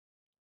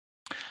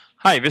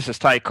Hi, this is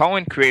Ty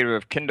Cohen, creator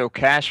of Kindle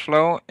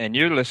Cashflow, and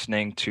you're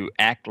listening to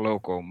Act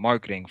Local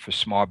Marketing for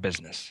Small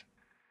Business.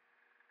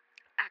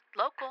 Act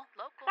Local,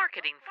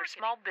 Marketing for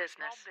Small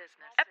Business,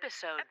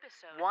 Episode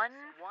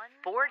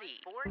 140.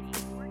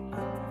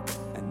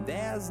 And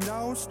there's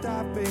no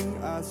stopping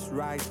us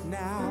right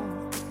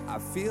now. I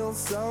feel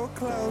so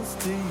close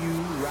to you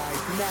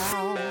right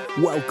now.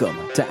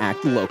 Welcome to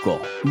Act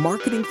Local,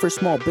 Marketing for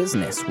Small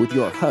Business with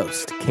your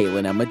host,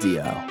 Kaylin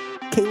Amadeo.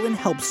 Kaylin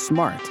helps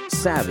smart,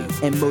 savvy,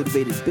 and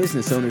motivated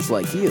business owners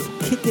like you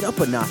kick it up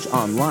a notch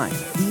online,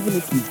 even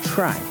if you've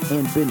tried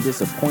and been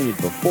disappointed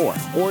before,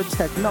 or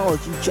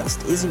technology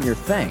just isn't your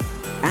thing.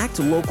 Act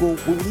Local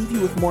will leave you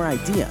with more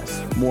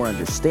ideas, more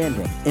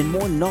understanding, and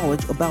more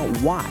knowledge about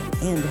why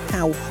and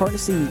how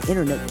harnessing the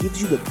internet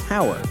gives you the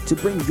power to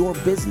bring your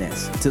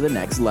business to the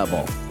next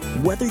level.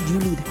 Whether you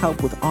need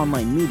help with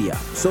online media,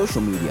 social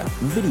media,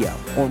 video,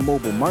 or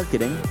mobile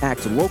marketing,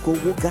 Act Local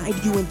will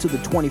guide you into the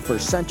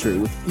 21st century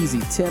with easy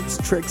tips,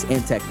 tricks,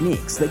 and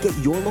techniques that get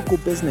your local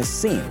business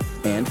seen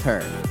and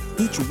heard.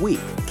 Each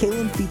week,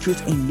 Kaylin features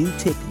a new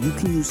tip you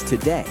can use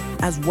today,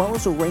 as well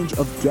as a range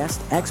of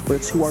guest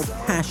experts who are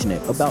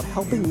passionate about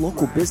helping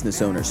local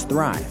business owners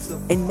thrive.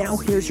 And now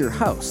here's your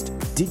host,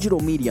 digital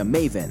media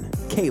maven,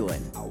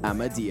 Kaylin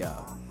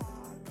Amadeo.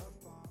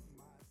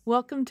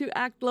 Welcome to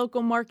Act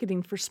Local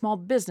Marketing for Small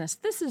Business.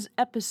 This is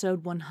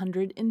episode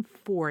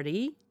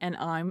 140, and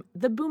I'm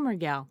the Boomer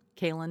Gal,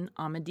 Kaylin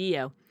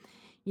Amadeo.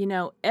 You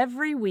know,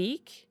 every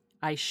week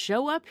I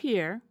show up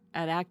here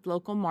at Act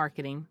Local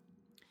Marketing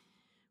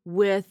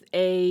with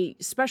a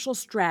special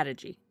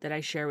strategy that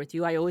I share with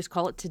you. I always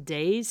call it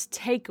today's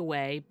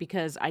takeaway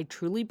because I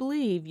truly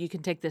believe you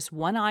can take this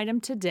one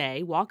item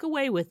today, walk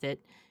away with it,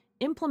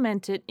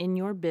 implement it in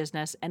your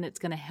business, and it's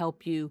going to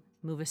help you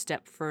move a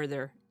step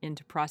further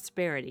into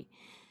prosperity.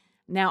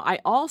 Now, I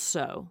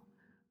also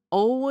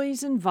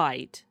always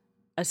invite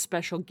a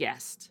special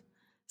guest,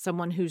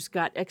 someone who's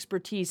got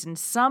expertise in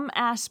some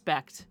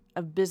aspect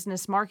of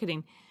business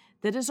marketing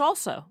that is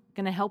also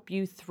going to help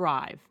you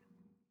thrive.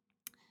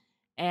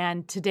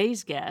 And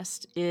today's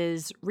guest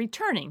is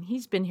returning.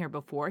 He's been here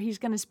before. He's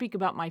going to speak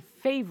about my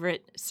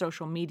favorite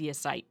social media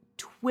site,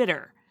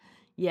 Twitter.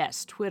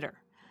 Yes, Twitter.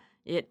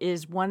 It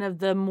is one of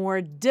the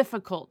more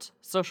difficult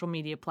social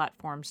media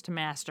platforms to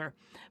master.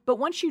 But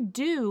once you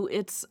do,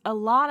 it's a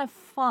lot of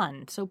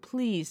fun. So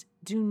please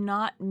do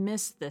not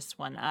miss this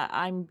one.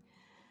 I'm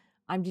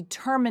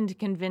determined to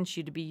convince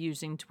you to be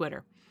using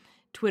Twitter.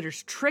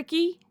 Twitter's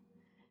tricky.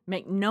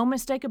 Make no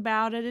mistake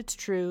about it, it's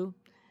true.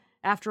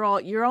 After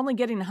all, you're only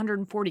getting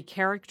 140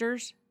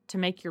 characters to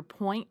make your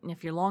point. And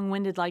if you're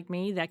long-winded like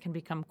me, that can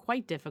become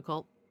quite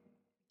difficult.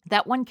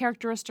 That one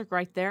characteristic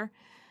right there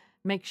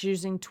makes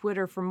using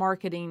Twitter for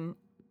marketing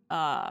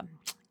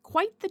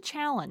quite the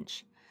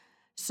challenge.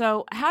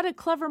 So how do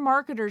clever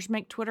marketers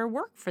make Twitter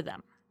work for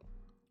them?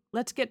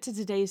 Let's get to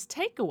today's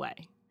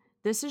takeaway.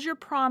 This is your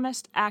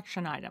promised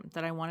action item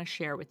that I want to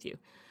share with you.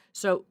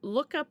 So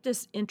look up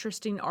this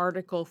interesting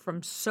article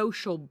from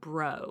Social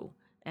Bro,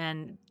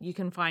 and you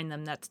can find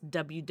them. That's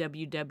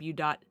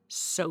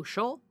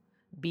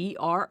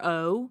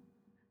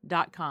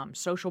www.socialbro.com,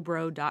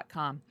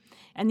 socialbro.com.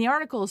 And the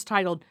article is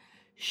titled,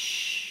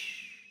 Shh,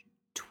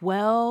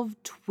 12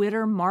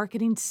 Twitter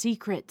Marketing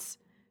Secrets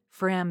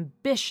for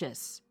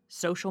Ambitious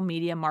Social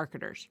Media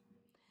Marketers.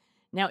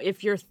 Now,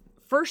 if your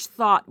first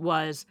thought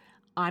was,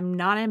 I'm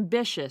not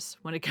ambitious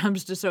when it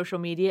comes to social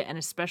media, and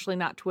especially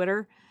not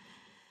Twitter,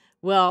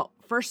 well,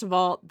 first of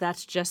all,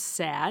 that's just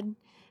sad.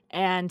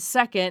 And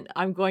second,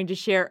 I'm going to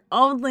share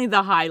only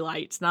the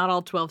highlights, not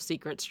all 12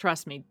 secrets.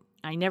 Trust me,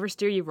 I never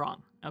steer you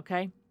wrong,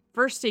 okay?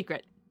 First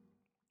secret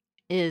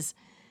is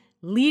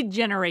lead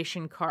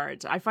generation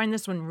cards. I find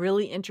this one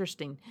really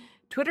interesting.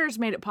 Twitter has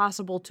made it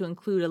possible to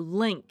include a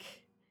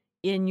link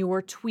in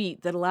your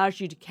tweet that allows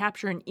you to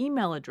capture an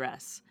email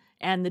address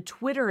and the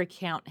Twitter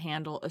account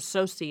handle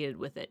associated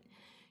with it.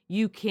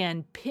 You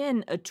can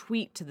pin a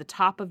tweet to the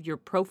top of your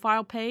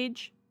profile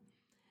page,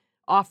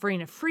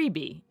 offering a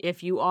freebie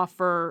if you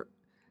offer,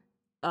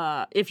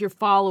 if your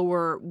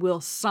follower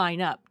will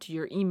sign up to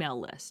your email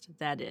list,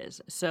 that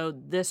is. So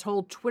this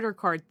whole Twitter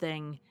card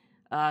thing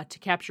to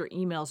capture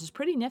emails is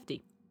pretty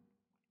nifty.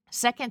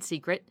 Second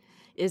secret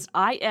is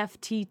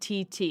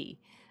IFTTT.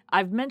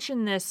 I've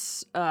mentioned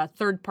this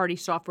third-party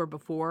software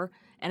before,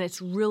 and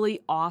it's really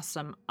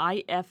awesome.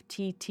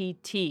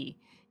 IFTTT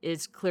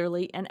is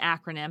clearly an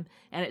acronym,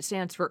 and it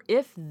stands for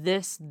If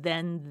This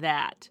Then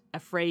That, a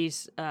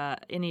phrase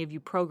any of you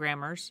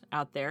programmers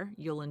out there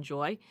you'll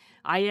enjoy.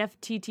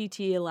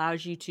 IFTTT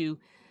allows you to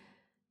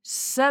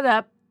set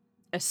up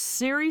a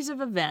series of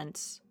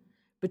events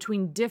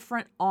between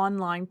different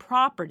online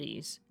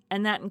properties,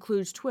 and that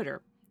includes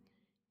Twitter.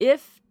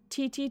 If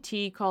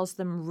TTT calls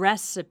them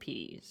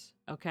recipes,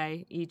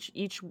 okay?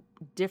 Each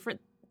different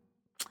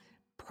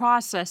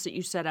process that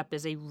you set up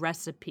is a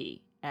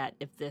recipe at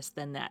If This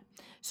Then That.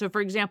 So for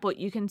example,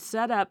 you can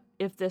set up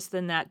If This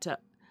Then That to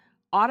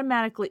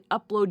automatically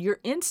upload your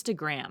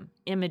Instagram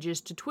images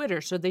to Twitter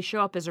so they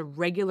show up as a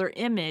regular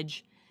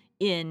image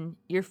in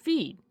your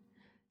feed.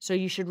 So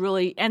you should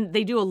really, and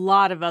they do a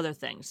lot of other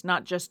things,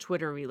 not just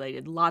Twitter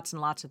related, lots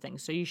and lots of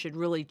things. So you should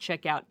really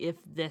check out If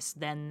This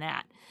Then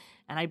That.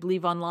 And I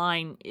believe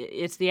online,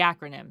 it's the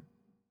acronym,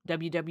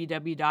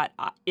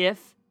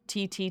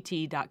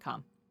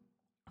 www.ifttt.com.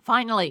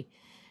 Finally,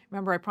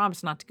 remember I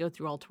promised not to go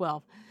through all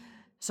 12.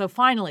 So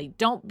finally,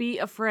 don't be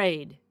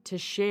afraid to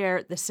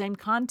share the same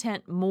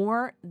content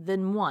more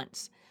than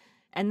once.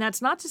 And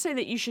that's not to say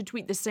that you should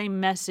tweet the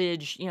same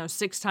message,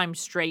 6 times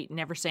straight and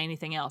never say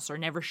anything else or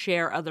never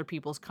share other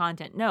people's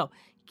content. No,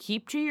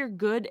 keep to your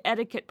good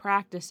etiquette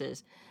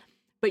practices.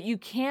 But you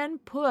can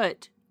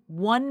put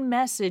one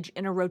message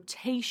in a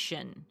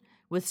rotation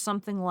with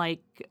something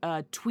like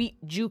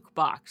Tweet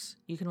Jukebox.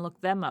 You can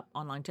look them up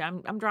online too.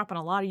 I'm dropping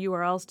a lot of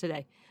URLs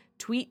today.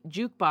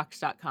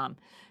 TweetJukebox.com.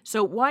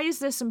 So why is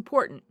this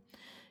important?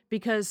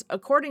 Because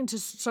according to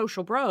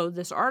Social Bro,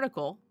 this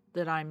article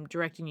that I'm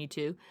directing you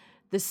to,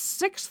 the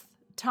 6th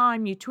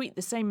time you tweet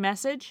the same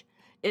message,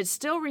 it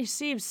still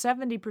receives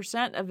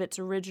 70% of its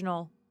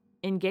original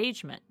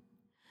engagement.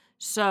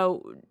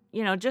 So,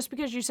 just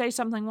because you say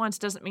something once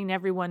doesn't mean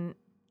everyone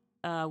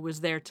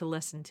was there to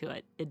listen to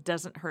it. It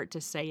doesn't hurt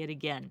to say it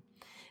again.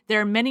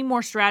 There are many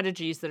more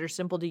strategies that are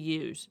simple to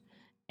use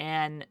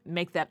and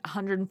make that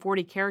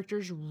 140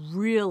 characters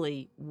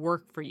really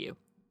work for you.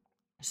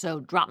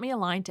 So drop me a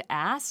line to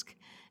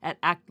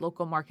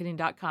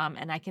ask@actlocalmarketing.com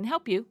and I can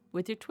help you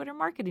with your Twitter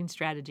marketing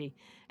strategy.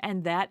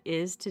 And that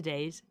is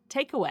today's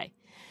takeaway.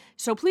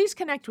 So please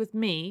connect with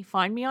me.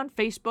 Find me on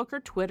Facebook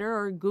or Twitter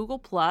or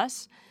Google+,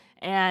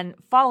 and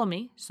follow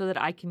me so that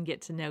I can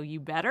get to know you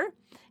better.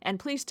 And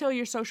please tell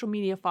your social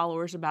media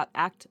followers about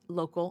Act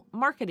Local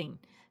Marketing.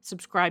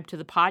 Subscribe to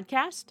the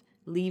podcast.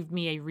 Leave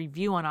me a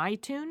review on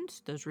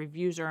iTunes. Those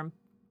reviews are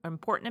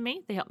important to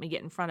me. They help me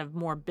get in front of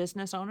more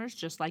business owners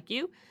just like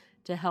you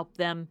to help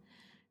them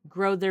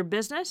grow their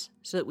business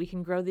so that we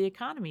can grow the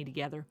economy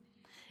together.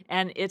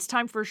 And it's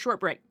time for a short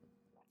break.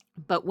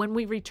 But when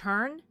we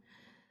return,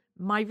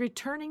 my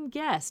returning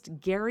guest,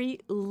 Gary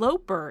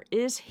Loper,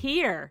 is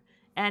here.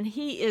 And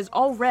he is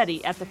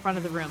already at the front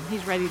of the room.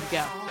 He's ready to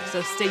go.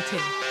 So stay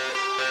tuned.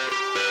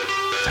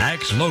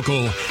 Act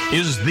Local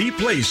is the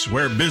place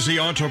where busy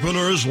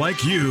entrepreneurs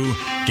like you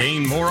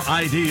gain more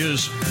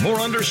ideas,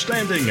 more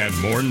understanding, and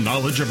more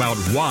knowledge about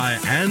why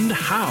and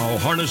how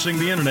harnessing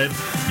the internet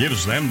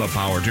gives them the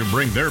power to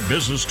bring their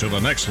business to the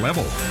next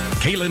level.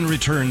 Kaylin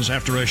returns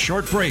after a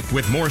short break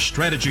with more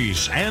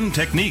strategies and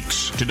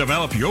techniques to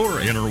develop your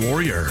inner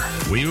warrior.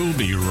 We'll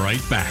be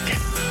right back.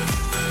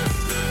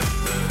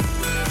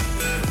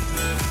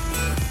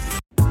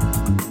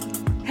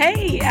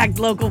 Hey, Act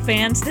Local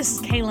fans, this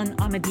is Kaylin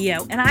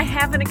Amadeo, and I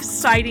have an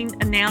exciting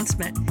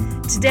announcement.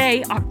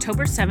 Today,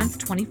 October 7th,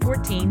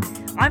 2014,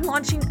 I'm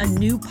launching a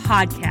new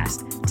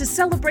podcast to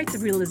celebrate the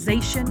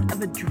realization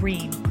of a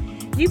dream.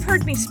 You've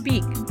heard me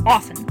speak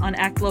often on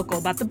Act Local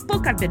about the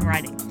book I've been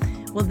writing.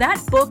 Well,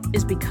 that book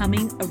is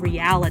becoming a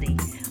reality.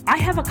 I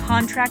have a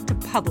contract to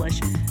publish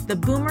The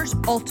Boomer's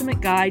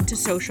Ultimate Guide to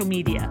Social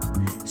Media.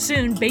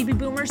 Soon, baby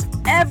boomers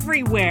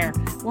everywhere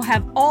will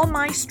have all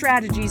my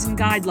strategies and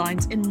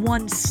guidelines in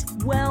one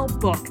swell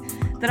book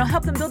that'll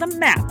help them build a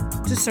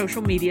map to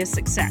social media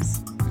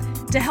success.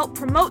 To help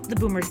promote The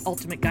Boomer's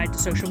Ultimate Guide to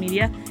Social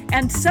Media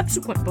and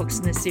subsequent books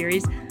in this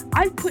series,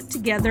 I've put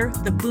together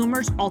the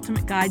Boomer's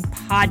Ultimate Guide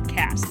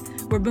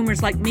podcast, where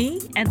boomers like me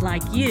and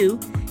like you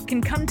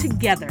can come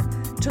together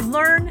to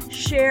learn,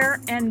 share,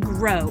 and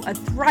grow a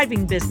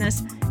thriving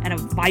business and a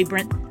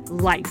vibrant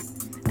life.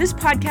 This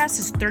podcast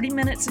is 30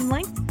 minutes in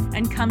length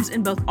and comes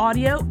in both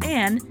audio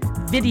and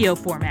video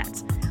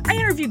formats. I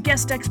interview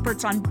guest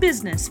experts on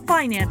business,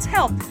 finance,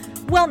 health,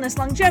 wellness,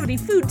 longevity,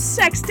 food,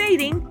 sex,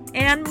 dating,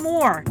 and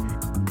more.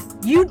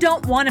 You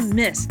don't want to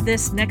miss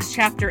this next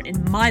chapter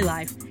in my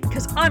life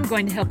because I'm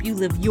going to help you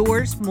live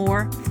yours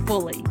more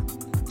fully.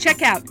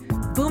 Check out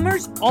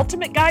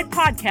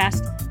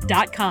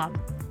boomersultimateguidepodcast.com.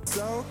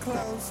 So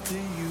close to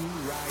you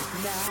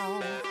right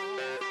now.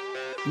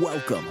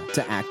 Welcome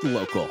to Act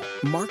Local,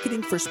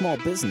 marketing for small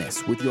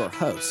business with your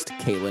host,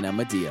 Kaylin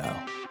Amadeo.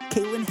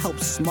 Kaylin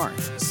helps smart,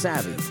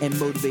 savvy, and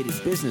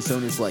motivated business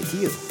owners like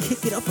you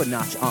kick it up a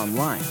notch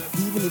online,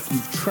 even if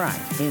you've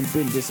tried and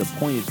been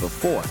disappointed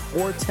before,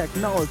 or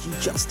technology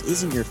just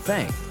isn't your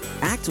thing.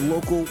 Act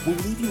Local will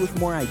leave you with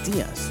more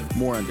ideas,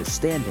 more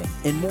understanding,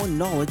 and more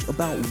knowledge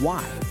about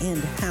why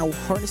and how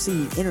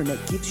harnessing the internet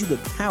gives you the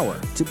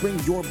power to bring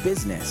your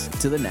business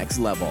to the next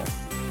level.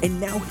 And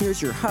now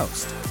here's your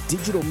host,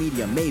 digital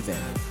media maven,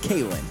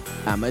 Kaylin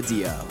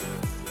Amadeo.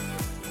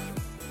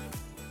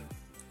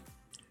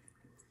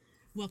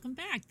 Welcome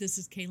back. This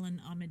is Kaylin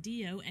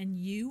Amadeo, and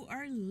you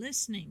are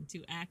listening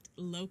to Act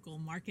Local,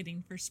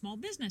 Marketing for Small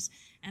Business.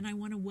 And I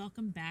want to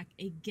welcome back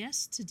a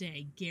guest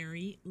today,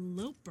 Gary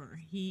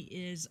Loper. He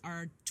is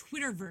our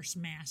Twitterverse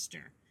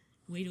master.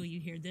 Wait till you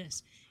hear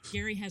this.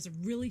 Gary has a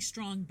really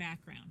strong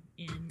background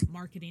in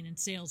marketing and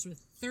sales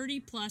with 30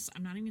 plus,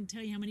 I'm not even going to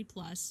tell you how many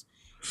plus,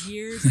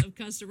 years of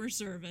customer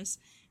service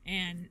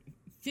and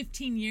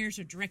 15 years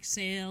of direct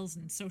sales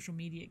and social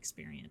media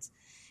experience.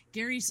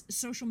 Gary's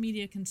social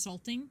media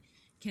consulting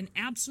can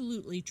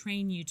absolutely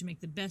train you to make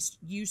the best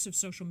use of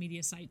social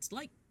media sites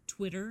like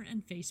Twitter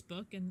and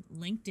Facebook and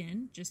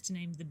LinkedIn, just to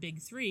name the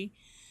big three,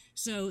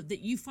 so that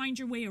you find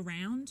your way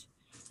around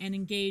and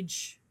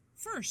engage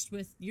first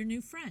with your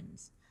new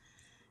friends.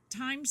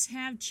 Times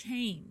have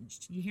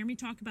changed. You hear me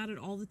talk about it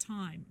all the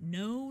time.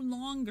 No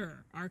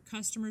longer are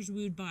customers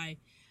wooed by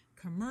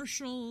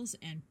commercials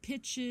and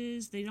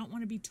pitches. They don't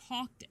want to be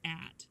talked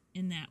at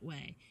in that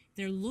way.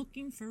 They're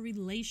looking for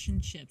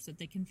relationships that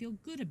they can feel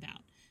good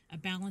about. A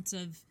balance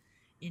of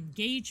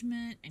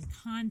engagement and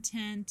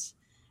content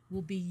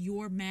will be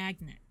your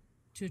magnet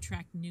to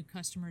attract new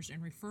customers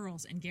and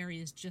referrals, and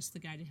Gary is just the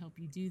guy to help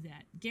you do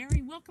that.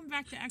 Gary, welcome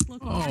back to Act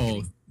Local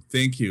Marketing.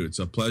 Thank you. It's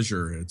a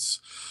pleasure. It's,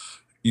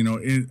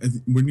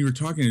 when you were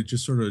talking, it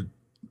just sort of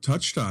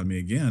touched on me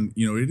again.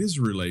 It is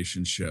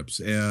relationships,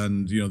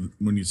 and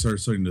when you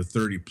start studying the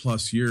 30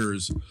 plus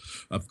years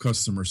of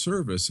customer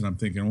service, and I'm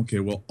thinking, okay,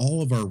 well,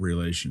 all of our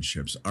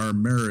relationships, our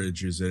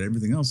marriages and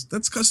everything else,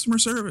 that's customer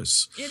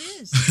service. It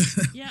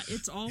is. Yeah,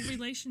 it's all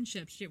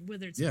relationships,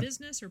 whether it's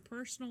business or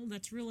personal.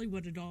 That's really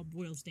what it all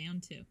boils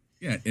down to.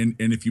 Yeah, and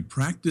if you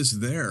practice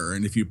there,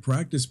 and if you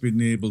practice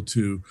being able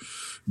to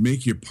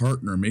make your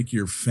partner, make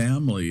your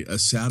family a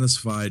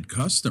satisfied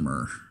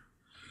customer,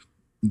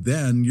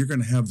 then you're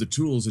going to have the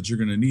tools that you're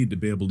going to need to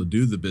be able to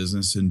do the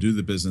business and do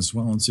the business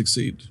well and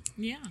succeed.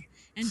 Yeah,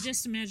 and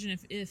just imagine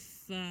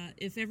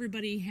if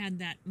everybody had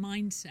that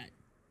mindset,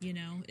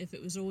 if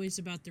it was always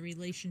about the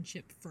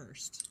relationship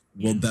first.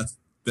 Well,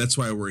 that's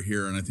why we're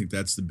here, and I think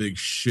that's the big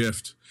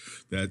shift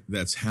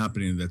that's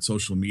happening that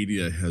social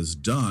media has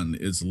done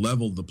is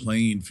leveled the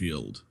playing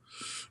field.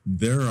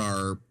 There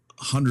are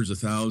hundreds of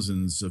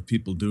thousands of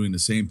people doing the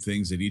same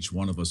things that each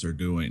one of us are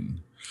doing.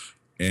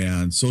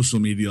 And social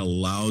media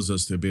allows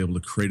us to be able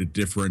to create a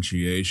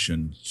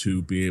differentiation,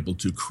 to be able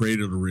to create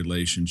a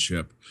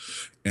relationship.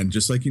 And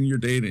just like in your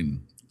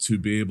dating, to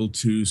be able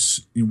to,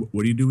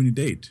 what do you do when you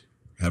date?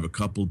 Have a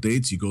couple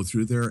dates, you go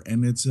through there,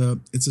 and it's a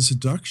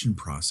seduction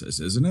process,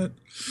 isn't it?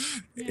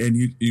 Yeah.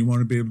 And you want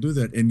to be able to do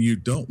that. And you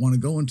don't want to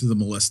go into the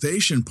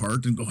molestation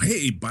part and go,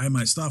 hey, buy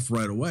my stuff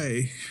right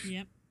away.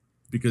 Yep.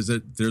 Because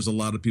there's a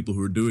lot of people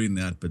who are doing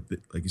that. But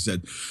like you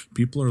said,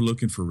 people are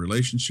looking for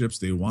relationships.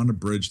 They want a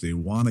bridge. They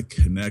want a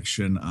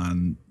connection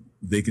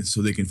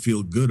so they can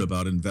feel good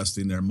about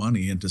investing their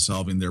money into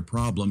solving their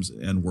problems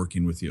and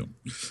working with you.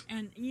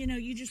 And,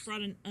 you just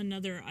brought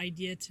another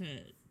idea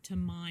to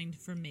mind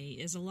for me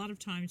is a lot of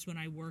times when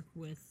I work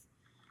with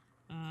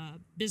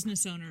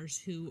business owners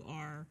who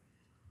are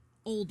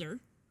older,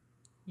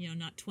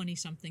 not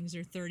 20-somethings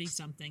or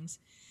 30-somethings,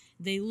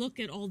 they look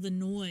at all the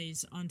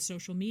noise on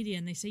social media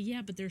and they say,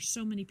 yeah, but there's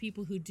so many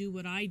people who do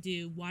what I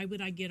do. Why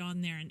would I get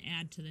on there and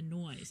add to the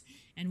noise?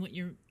 And what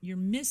you're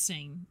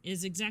missing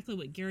is exactly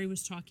what Gary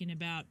was talking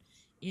about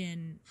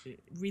in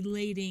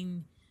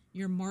relating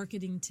your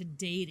marketing to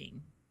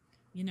dating.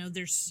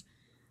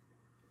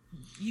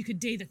 You could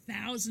date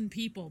 1,000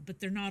 people, but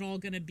they're not all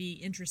going to be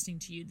interesting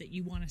to you that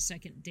you want a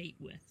second date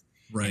with.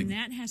 Right. And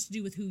that has to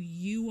do with who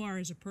you are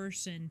as a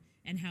person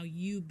and how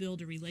you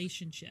build a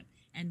relationship.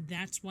 And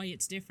that's why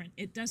it's different.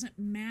 It doesn't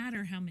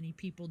matter how many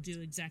people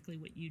do exactly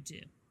what you do.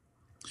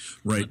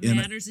 Right. What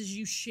matters is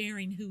you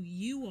sharing who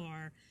you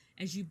are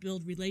as you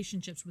build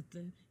relationships with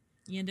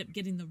you end up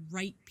getting the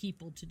right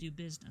people to do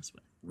business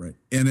with. Right.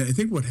 And I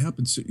think what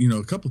happens,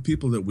 a couple of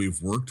people that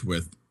we've worked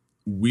with,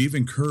 we've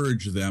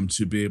encouraged them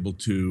to be able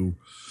to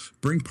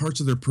bring parts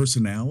of their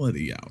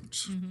personality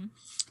out. Mm-hmm.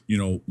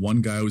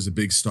 One guy was a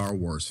big Star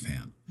Wars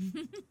fan.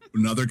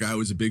 Another guy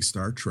was a big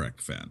Star Trek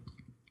fan.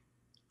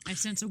 I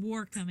sense a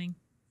war coming.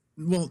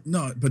 Well,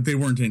 no, but they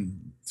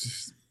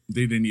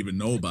didn't even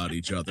know about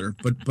each other.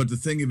 But the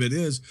thing of it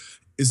is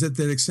that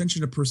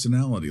extension of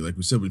personality, like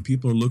we said, when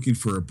people are looking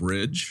for a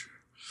bridge.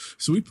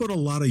 So we put a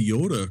lot of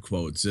Yoda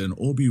quotes and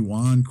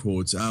Obi-Wan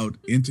quotes out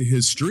into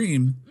his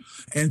stream,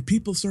 and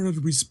people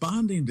started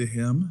responding to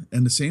him.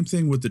 And the same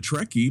thing with the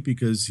Trekkie,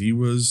 because he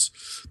was,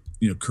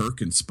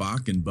 Kirk and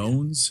Spock and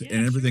Bones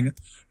and everything. Sure.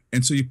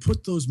 And so you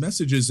put those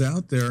messages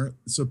out there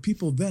so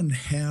people then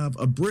have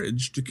a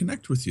bridge to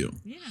connect with you.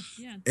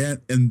 Yeah.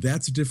 And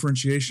that's a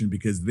differentiation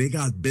because they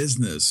got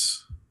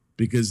business,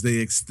 because they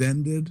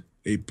extended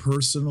a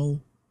part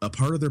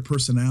of their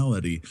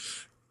personality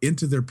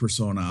into their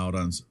persona out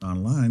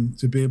online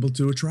to be able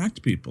to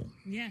attract people.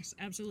 Yes,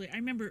 absolutely. I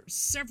remember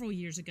several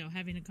years ago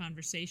having a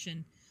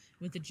conversation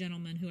with a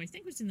gentleman who I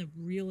think was in the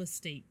real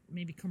estate,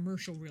 maybe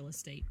commercial real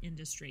estate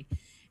industry.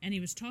 And he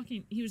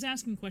was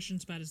asking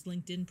questions about his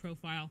LinkedIn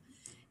profile,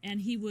 and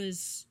he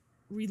was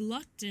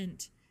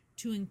reluctant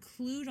to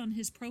include on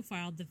his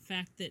profile the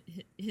fact that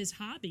his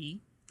hobby,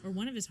 or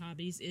one of his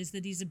hobbies, is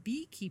that he's a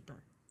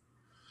beekeeper.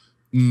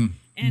 Mm.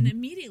 And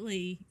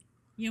immediately,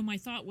 my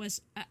thought was,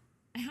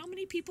 how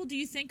many people do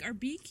you think are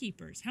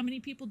beekeepers? How many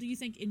people do you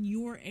think in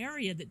your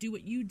area that do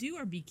what you do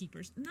are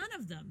beekeepers? None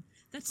of them.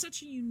 That's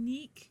such a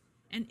unique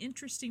and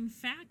interesting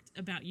fact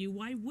about you.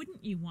 Why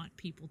wouldn't you want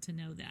people to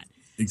know that?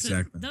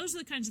 Exactly. So those are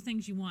the kinds of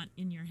things you want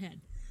in your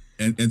head.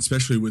 And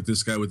especially with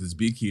this guy with his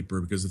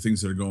beekeeper, because the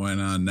things that are going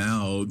on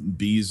now,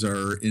 bees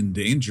are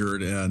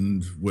endangered.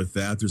 And with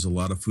that, there's a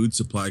lot of food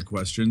supply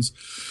questions.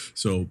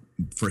 So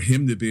for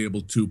him to be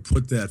able to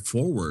put that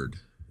forward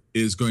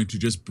is going to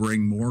just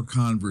bring more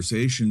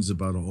conversations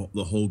about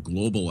the whole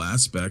global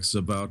aspects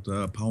about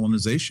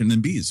pollination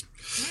and bees.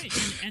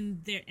 Right.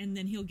 And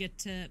then he'll get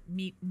to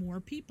meet more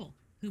people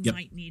who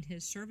might need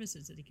his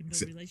services that he can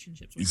build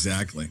relationships with.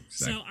 Exactly.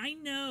 So I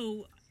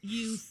know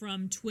you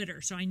from Twitter.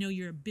 So I know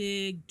you're a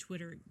big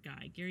Twitter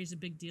guy. Gary's a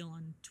big deal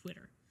on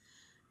Twitter.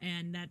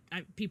 And that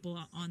people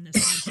on this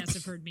podcast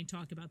have heard me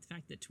talk about the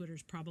fact that Twitter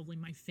is probably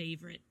my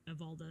favorite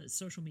of all the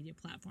social media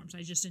platforms.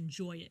 I just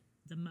enjoy it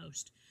the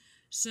most.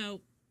 So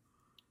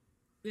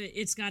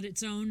it's got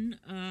its own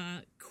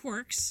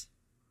quirks,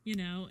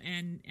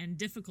 and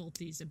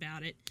difficulties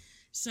about it.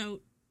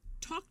 So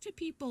talk to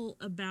people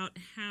about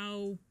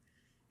how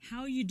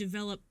you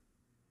develop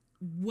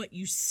what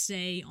you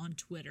say on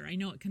Twitter. I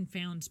know it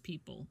confounds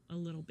people a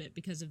little bit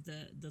because of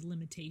the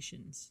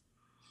limitations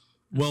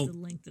of the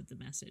length of the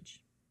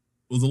message.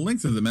 Well, the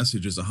length of the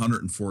message is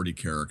 140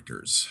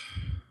 characters.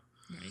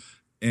 Right.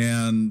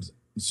 And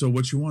so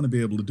what you want to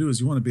be able to do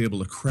is you want to be able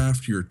to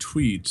craft your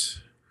tweet.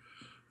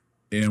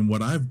 And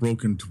what I've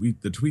broken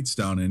the tweets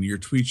down in, your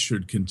tweet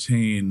should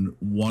contain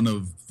one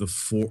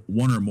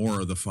or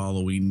more of the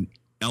following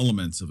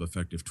elements of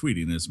effective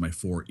tweeting. Is my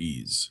 4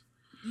 E's.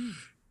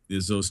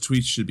 Is those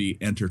tweets should be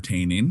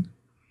entertaining.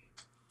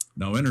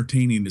 Now,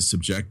 entertaining is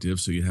subjective,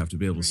 so you have to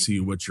be able to see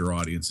what your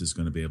audience is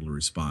going to be able to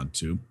respond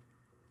to.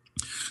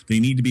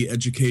 They need to be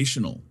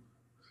educational.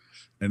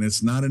 And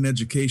it's not an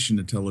education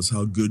to tell us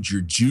how good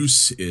your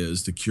juice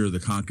is to cure the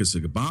conchus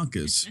of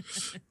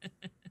Gabankus.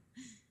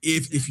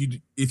 If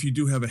you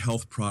do have a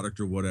health product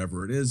or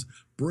whatever it is,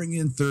 bring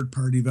in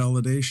third-party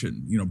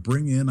validation.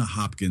 Bring in a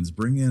Hopkins,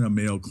 bring in a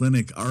Mayo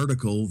Clinic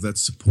article that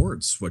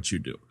supports what you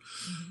do.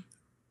 Mm-hmm.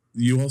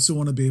 You also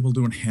want to be able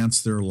to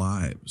enhance their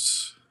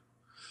lives.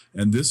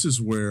 And this is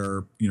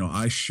where,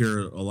 I share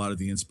a lot of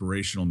the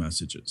inspirational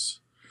messages.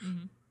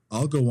 Mm-hmm.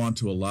 I'll go on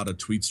to a lot of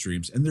tweet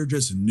streams and they're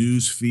just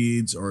news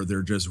feeds or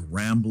they're just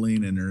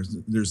rambling and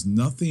there's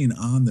nothing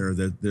on there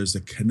that there's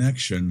a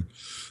connection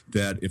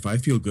that if I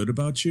feel good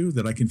about you,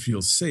 that I can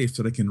feel safe,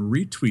 that I can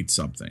retweet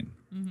something.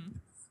 Mm-hmm.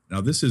 Now,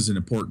 this is an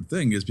important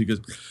thing is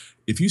because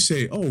if you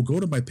say, oh,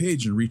 go to my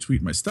page and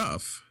retweet my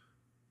stuff,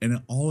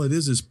 and all it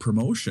is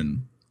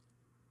promotion,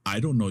 I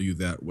don't know you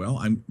that well.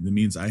 That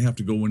means I have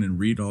to go in and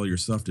read all your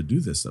stuff to do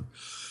this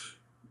stuff.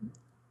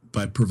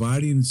 By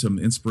providing some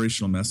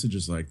inspirational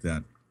messages like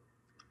that,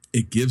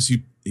 it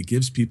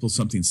gives people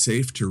something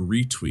safe to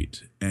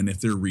retweet. And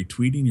if they're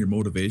retweeting your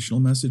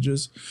motivational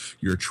messages,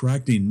 you're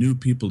attracting new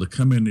people to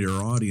come into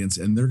your audience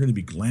and they're going to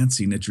be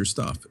glancing at your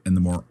stuff. And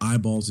the more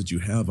eyeballs that you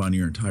have on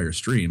your entire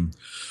stream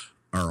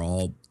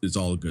is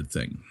all a good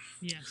thing.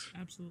 Yes,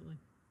 absolutely.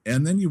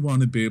 And then you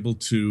want to be able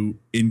to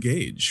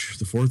engage.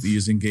 The 4th E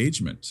is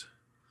engagement.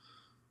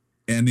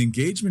 And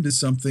engagement is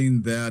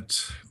something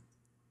that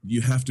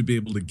you have to be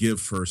able to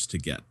give first to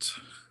get.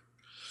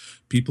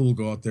 People will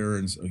go out there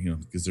and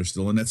because they're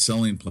still in that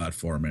selling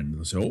platform, and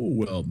they'll say, "Oh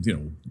well,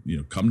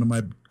 come to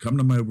my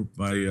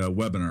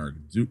webinar,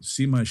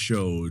 see my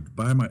show,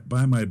 buy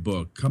my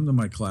book, come to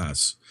my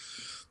class,"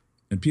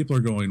 and people are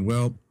going,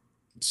 "Well,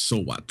 so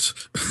what?"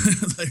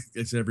 Like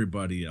it's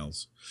everybody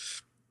else.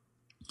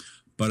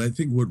 But I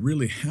think what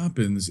really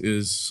happens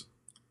is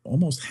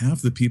almost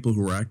half the people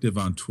who are active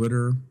on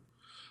Twitter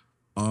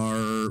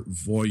are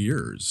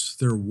voyeurs.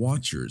 They're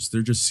watchers.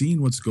 They're just seeing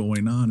what's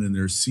going on and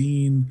they're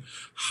seeing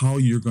how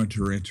you're going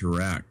to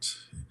interact.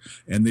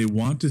 And they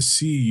want to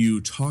see you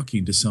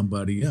talking to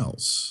somebody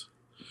else.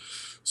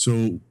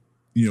 So,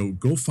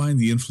 go find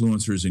the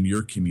influencers in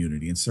your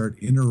community and start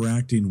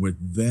interacting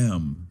with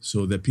them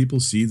so that people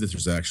see that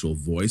there's actual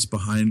voice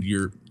behind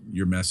your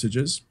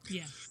messages.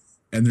 Yeah.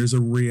 And there's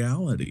a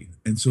reality.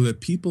 And so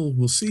that people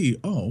will see,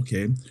 oh,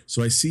 okay,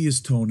 so I see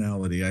his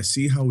tonality. I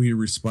see how he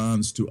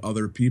responds to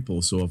other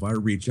people. So if I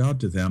reach out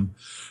to them,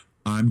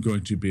 I'm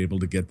going to be able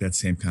to get that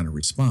same kind of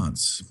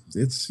response.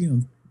 It's,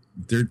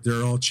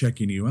 they're all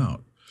checking you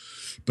out.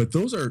 But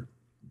those are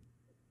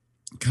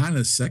kind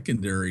of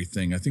secondary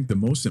thing. I think the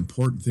most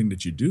important thing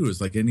that you do is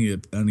like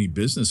any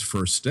business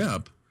first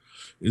step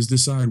is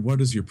decide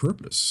what is your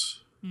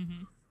purpose.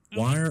 Mm-hmm.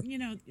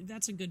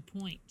 That's a good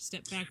point.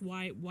 Step back.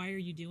 Why are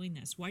you doing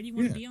this? Why do you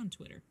want to be on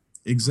Twitter?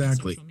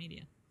 Exactly. On social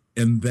media?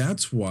 And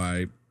that's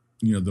why,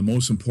 the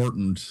most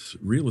important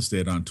real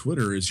estate on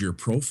Twitter is your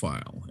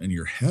profile and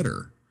your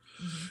header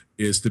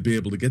is to be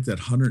able to get that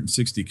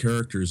 160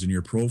 characters in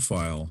your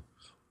profile.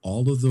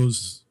 All of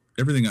those,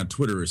 everything on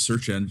Twitter is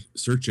search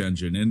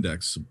engine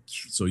index.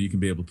 So you can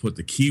be able to put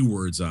the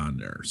keywords on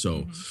there.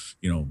 So,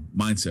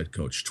 mindset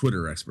coach,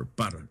 Twitter expert,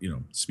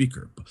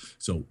 speaker.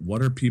 So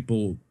what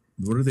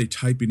are they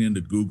typing into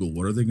Google?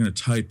 What are they going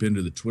to type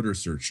into the Twitter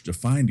search to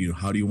find you?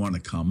 How do you want to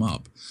come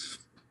up?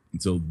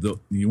 And so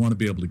you want to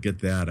be able to get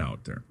that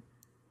out there.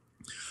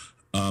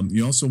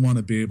 You also want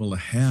to be able to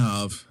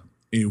have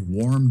a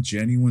warm,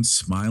 genuine,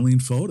 smiling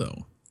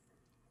photo.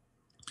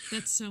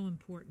 That's so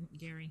important,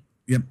 Gary.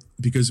 Yeah,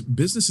 because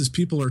businesses,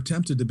 people are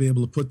tempted to be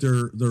able to put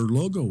their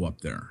logo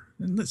up there.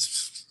 And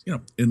that's,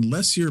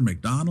 unless you're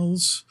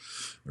McDonald's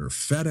or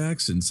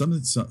FedEx and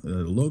some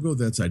logo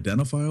that's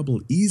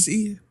identifiable,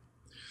 easy,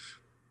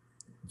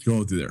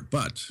 go through there.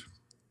 But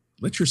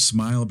let your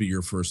smile be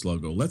your first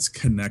logo. Let's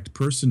connect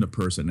person to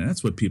person. And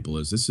that's what people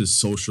is. This is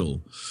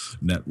social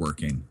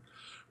networking,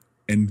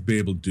 and be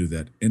able to do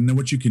that. And then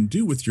what you can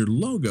do with your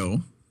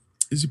logo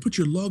is you put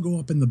your logo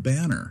up in the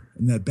banner.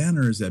 And that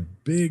banner is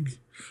that big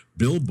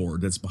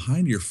billboard that's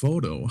behind your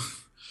photo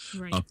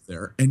up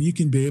there. And you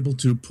can be able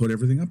to put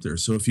everything up there.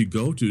 So if you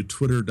go to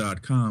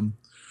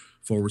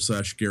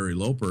twitter.com/Gary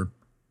Loper,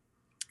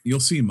 you'll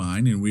see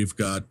mine. And we've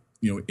got,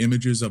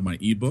 images of my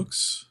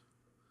ebooks.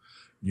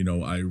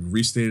 I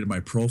restated my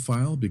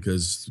profile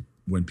because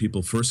when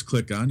people first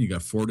click on, you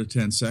got 4 to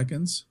 10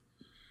 seconds.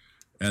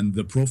 And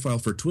the profile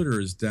for Twitter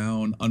is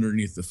down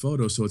underneath the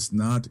photo, so it's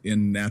not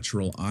in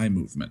natural eye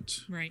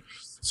movement. Right.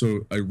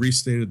 So I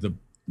restated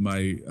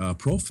my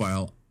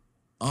profile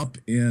up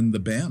in the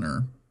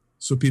banner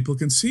so people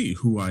can see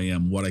who I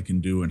am, what I can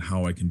do, and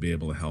how I can be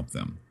able to help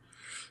them.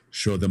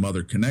 Show them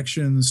other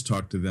connections,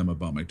 talk to them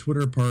about my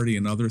Twitter party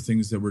and other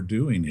things that we're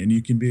doing. And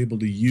you can be able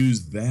to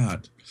use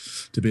that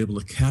to be able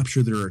to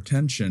capture their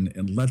attention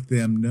and let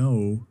them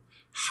know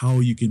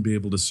how you can be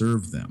able to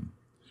serve them.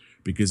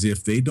 Because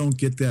if they don't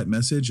get that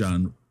message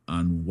on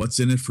what's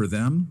in it for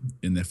them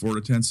in that 4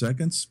 to 10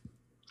 seconds,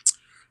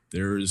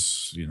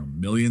 there's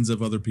millions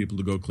of other people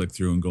to go click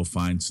through and go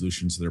find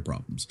solutions to their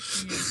problems.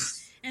 Yeah.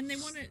 And they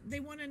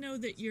want to know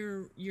that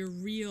you're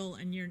real,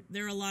 and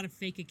there are a lot of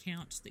fake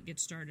accounts that get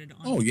started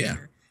on Twitter. Yeah.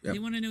 Yep. They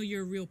want to know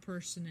you're a real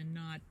person and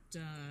not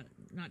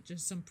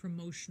just some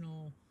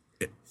promotional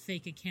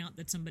fake account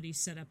that somebody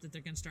set up that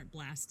they're going to start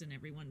blasting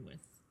everyone with.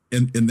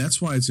 And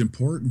that's why it's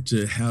important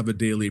to have a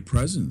daily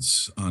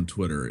presence on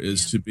Twitter,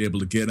 is to be able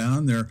to get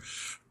on there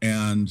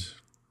and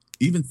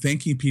even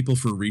thanking people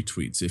for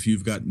retweets. If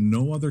you've got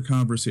no other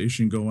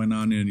conversation going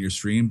on in your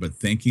stream, but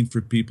thanking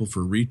for people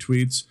for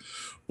retweets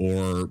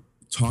or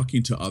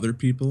talking to other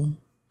people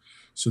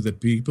so that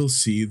people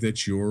see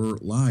that you're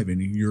live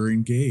and you're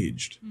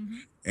engaged. Mm-hmm.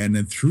 And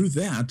then through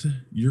that,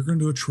 you're going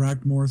to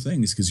attract more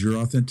things because your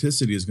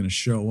authenticity is going to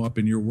show up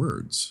in your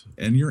words,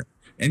 and your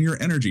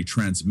energy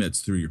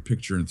transmits through your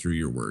picture and through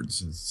your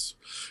words.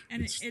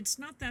 It's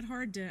not that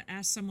hard to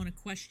ask someone a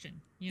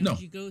question. No.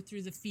 As you go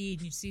through the feed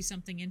and you see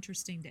something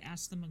interesting, to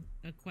ask them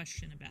a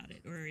question about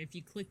it. Or if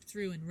you clicked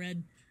through and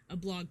read a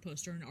blog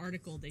post or an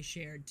article they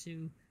shared,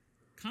 to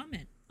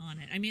comment on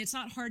it. I mean, it's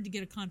not hard to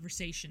get a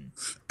conversation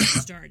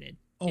started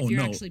if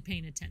you're actually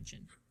paying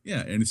attention.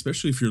 Yeah, and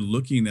especially if you're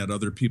looking at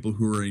other people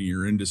who are in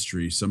your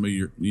industry, some of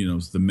your,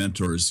 the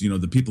mentors,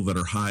 the people that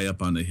are high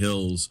up on the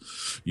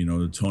hills,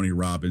 the Tony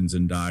Robbins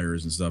and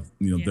Dyers and stuff,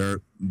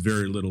 they're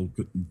very little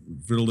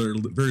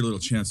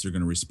chance they're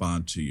going to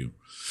respond to you.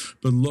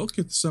 But look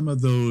at some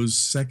of those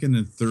second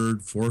and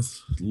third,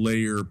 fourth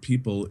layer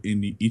people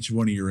in each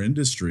one of your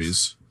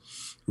industries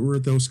who are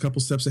those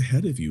couple steps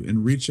ahead of you,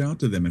 and reach out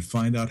to them and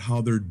find out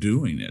how they're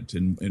doing it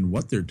and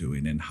what they're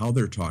doing and how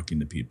they're talking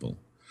to people.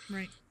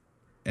 Right.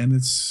 And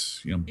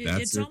it's,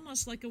 it's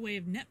almost like a way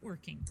of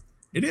networking.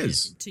 It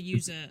is. To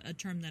use a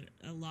term that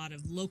a lot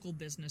of local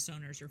business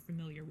owners are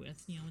familiar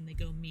with, when they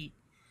go meet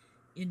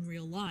in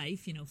real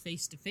life,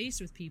 face to face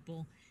with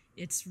people,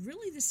 it's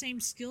really the same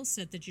skill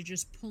set that you're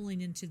just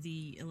pulling into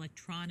the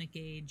electronic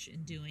age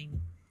and doing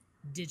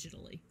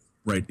digitally.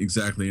 Right,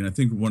 exactly. And I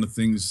think one of the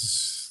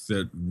things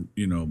that,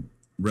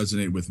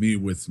 resonate with me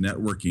with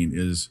networking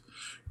is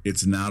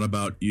it's not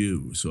about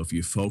you. So if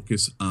you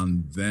focus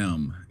on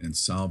them and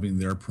solving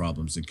their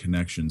problems and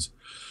connections,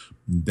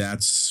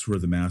 that's where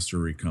the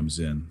mastery comes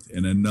in.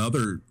 And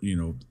another,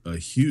 a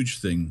huge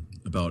thing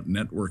about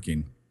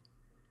networking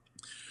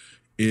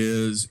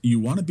is you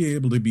want to be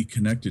able to be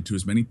connected to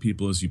as many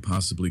people as you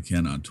possibly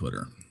can on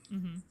Twitter.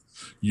 Mm-hmm.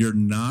 You're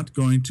not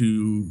going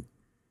to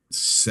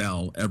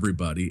sell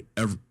everybody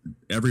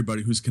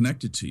who's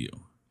connected to you.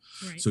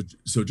 Right.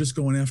 So just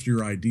going after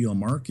your ideal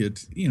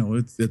market,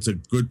 it's a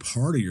good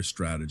part of your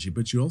strategy,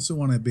 but you also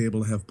want to be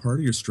able to have part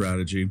of your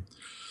strategy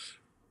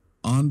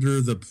under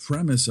the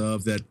premise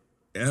of that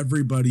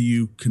everybody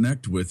you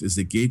connect with is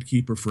the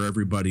gatekeeper for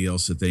everybody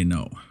else that they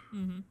know.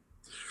 Mm-hmm.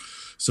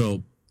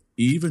 So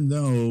even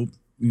though,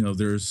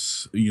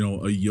 there's,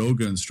 a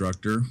yoga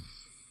instructor,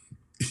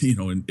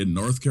 in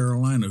North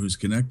Carolina who's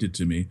connected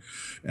to me,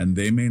 and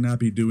they may not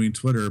be doing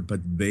Twitter,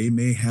 but they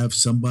may have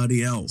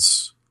somebody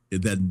else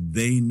that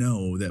they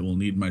know that will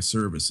need my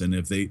service. And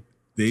if they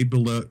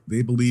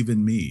believe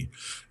in me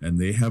and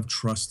they have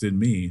trust in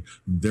me,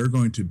 they're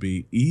going to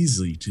be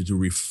easy to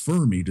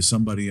refer me to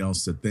somebody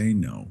else that they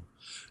know.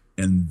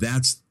 And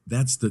that's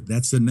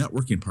the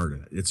networking part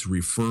of it. It's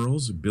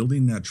referrals,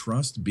 building that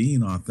trust,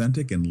 being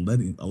authentic,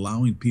 and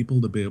allowing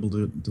people to be able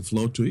to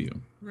flow to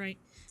you. Right.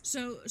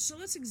 So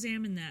let's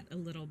examine that a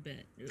little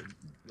bit.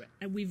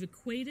 We've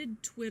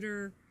equated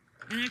Twitter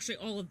and actually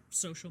all of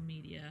social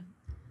media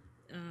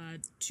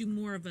to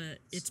more of a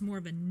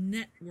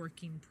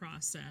networking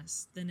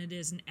process than it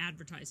is an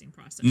advertising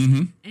process.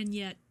 Mm-hmm. And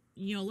yet,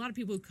 a lot of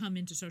people who come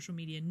into social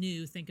media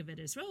new think of it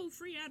as, oh,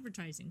 free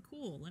advertising,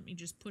 cool. Let me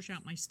just push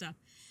out my stuff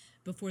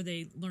before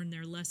they learn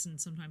their lesson,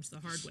 sometimes the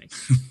hard way.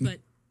 But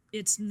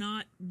it's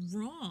not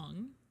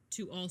wrong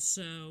to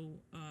also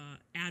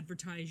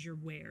advertise your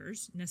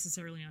wares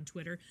necessarily on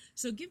Twitter.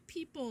 So give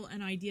people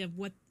an idea of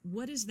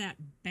what is that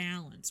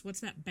balance?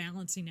 What's that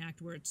balancing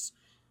act where it's,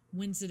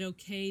 when's it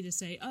okay to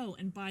say, oh,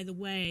 and by the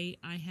way,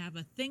 I have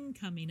a thing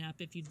coming up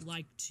if you'd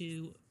like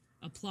to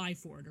apply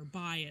for it or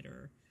buy it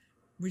or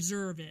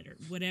reserve it or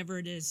whatever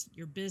it is,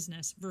 your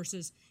business,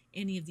 versus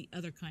any of the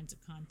other kinds of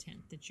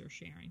content that you're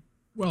sharing?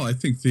 Well, I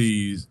think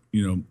the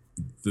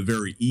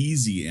very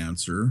easy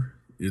answer,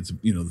 it's,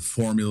 the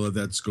formula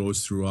that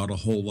goes throughout a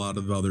whole lot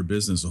of other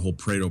business, the whole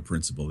Pareto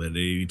principle, that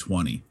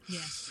 80-20.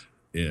 Yes.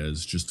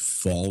 Is just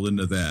fall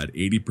into that.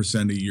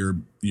 80% of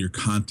your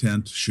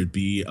content should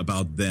be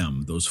about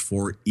them, those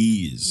 4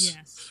 E's.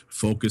 Yes.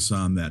 Focus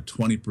on that.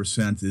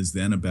 20% is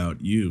then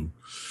about you.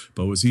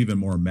 But what's even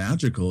more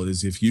magical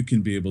is if you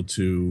can be able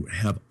to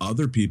have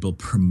other people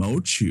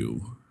promote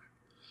you.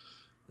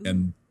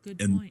 Ooh, good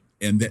point.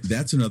 And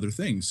that's another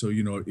thing. So,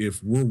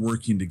 if we're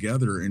working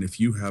together and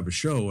if you have a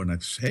show and I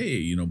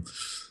say,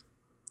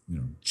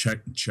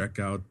 check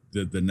out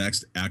the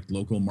next Act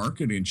Local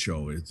marketing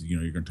show. It's,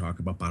 you're going to talk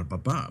about blah, blah,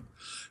 blah.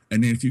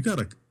 And then if you've got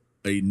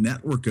a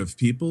network of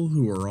people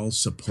who are all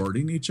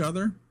supporting each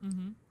other,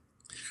 mm-hmm.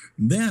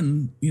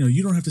 then,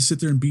 you don't have to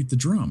sit there and beat the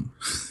drum,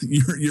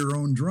 your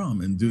own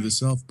drum, and do the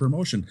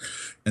self-promotion.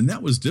 And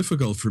that was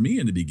difficult for me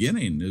in the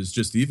beginning. It was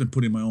just even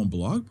putting my own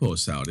blog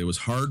posts out. It was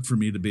hard for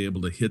me to be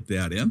able to hit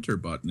that enter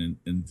button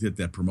and hit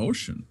that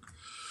promotion.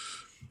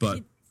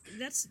 But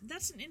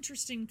that's an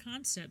interesting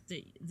concept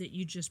that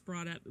you just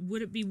brought up.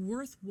 Would it be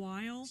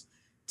worthwhile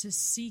to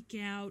seek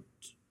out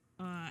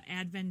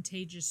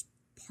advantageous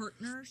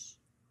partners?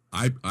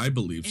 I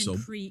believe so.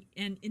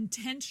 And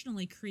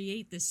intentionally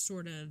create this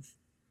sort of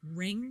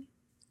ring,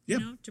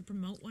 to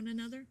promote one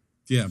another?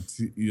 Yeah.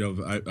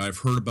 I've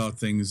heard about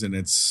things and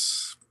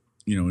it's,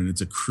 and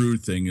it's a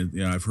crude thing.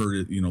 I've heard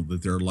it, that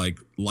they're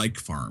like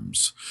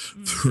farms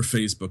for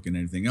Facebook and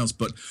anything else,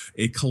 but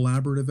a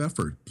collaborative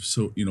effort.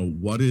 So,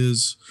 what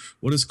is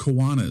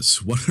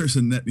Kiwanis?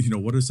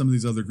 What are some of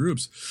these other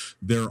groups?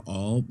 They're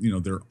all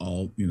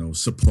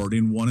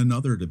supporting one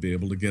another to be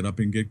able to get up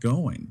and get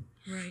going.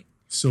 Right.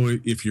 So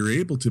if you're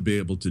able to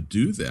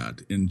do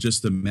that, and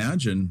just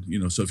imagine,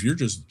 so if you're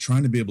just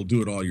trying to be able to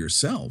do it all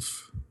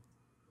yourself.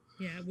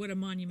 Yeah, what a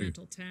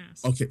monumental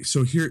task. Okay,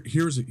 so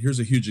here's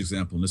a huge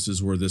example, and this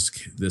is where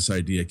this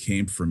idea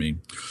came for me.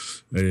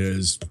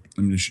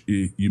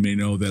 You may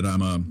know that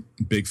I'm a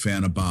big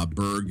fan of Bob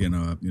Berg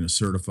and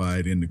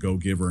certified in the Go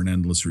Giver and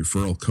Endless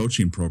Referral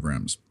coaching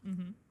programs.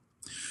 Mm-hmm.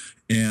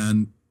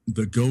 And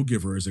the Go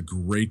Giver is a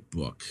great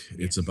book.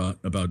 Yes. It's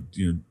about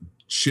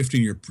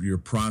shifting your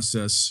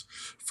process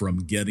from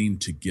getting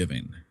to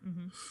giving.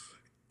 Mm-hmm.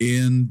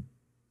 In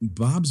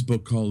Bob's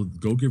book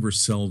called Go Giver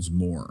Sells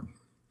More,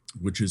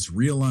 which is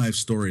real life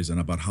stories and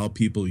about how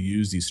people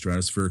use these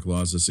stratospheric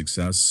laws of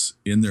success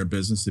in their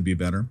business to be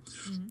better.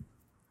 Mm-hmm.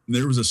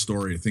 There was a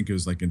story, I think it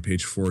was like in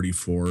page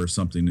 44 or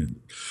something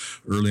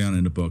early on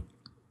in the book,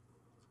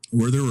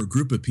 where there were a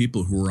group of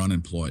people who were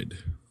unemployed.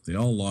 They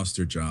all lost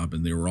their job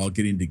and they were all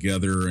getting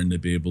together and to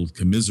be able to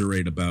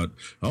commiserate about,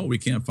 we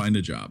can't find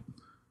a job.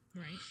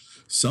 Right.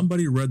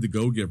 Somebody read the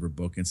Go Giver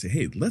book and said,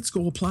 hey, let's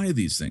go apply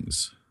these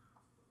things.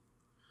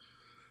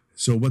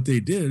 So what they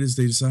did is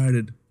they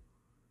decided,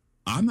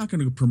 I'm not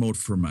going to promote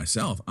for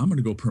myself. I'm going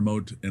to go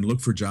promote and look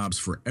for jobs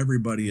for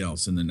everybody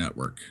else in the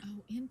network.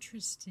 Oh,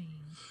 interesting.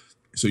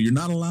 So you're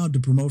not allowed to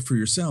promote for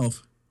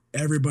yourself.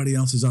 Everybody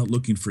else is out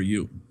looking for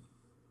you.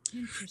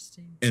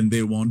 Interesting. And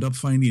they wound up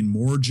finding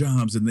more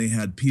jobs than they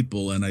had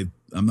people. And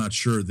I'm not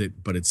sure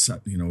that, but it's,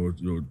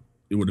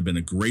 it would have been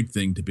a great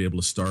thing to be able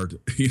to start,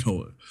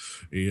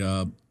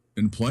 a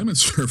employment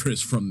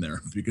service from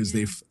there because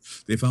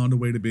they found a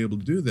way to be able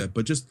to do that.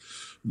 But just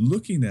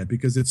looking at,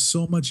 because it's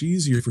so much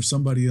easier for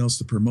somebody else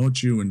to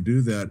promote you and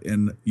do that.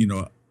 And,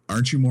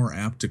 aren't you more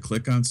apt to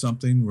click on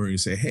something where you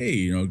say,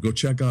 hey, go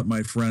check out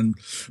my friend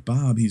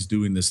Bob, he's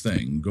doing this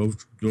thing.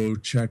 Go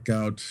check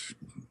out,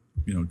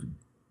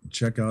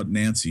 check out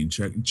Nancy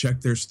and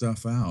check their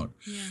stuff out.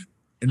 Yeah.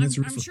 And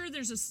I'm sure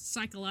there's a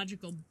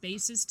psychological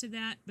basis to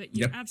that, but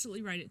you're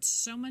absolutely right. It's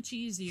so much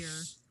easier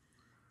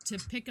to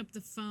pick up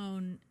the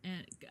phone.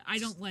 And I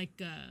don't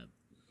like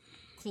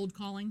cold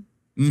calling.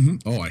 Mm-hmm.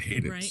 Oh, I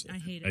hate it. Right, I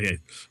hate it.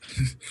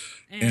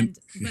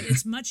 But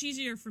it's much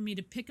easier for me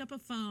to pick up a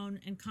phone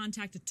and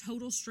contact a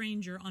total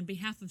stranger on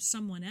behalf of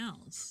someone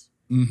else.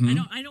 Mm-hmm.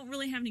 I don't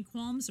really have any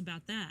qualms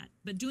about that.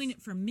 But doing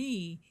it for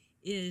me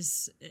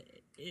is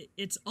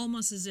it's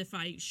almost as if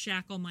I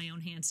shackle my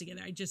own hands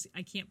together.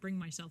 I can't bring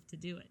myself to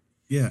do it.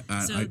 Yeah.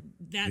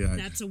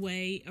 That's a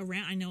way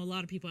around. I know a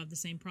lot of people have the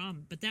same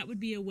problem, but that would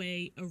be a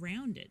way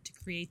around it to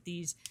create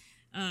these.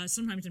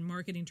 Sometimes in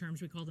marketing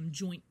terms, we call them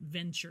joint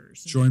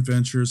ventures. Joint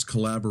ventures,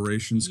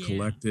 collaborations,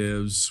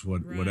 collectives,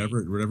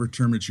 whatever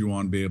term that you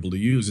want to be able to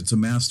use. It's a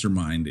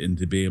mastermind and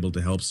to be able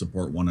to help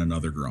support one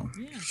another grow.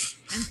 Yeah.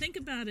 And think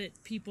about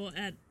it, people,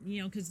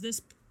 because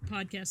this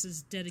podcast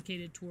is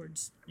dedicated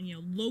towards,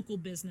 local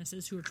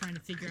businesses who are trying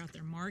to figure out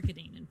their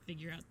marketing and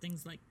figure out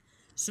things like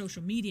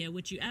social media,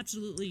 which you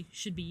absolutely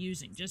should be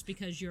using. Just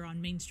because you're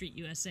on Main Street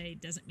USA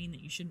doesn't mean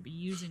that you shouldn't be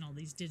using all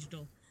these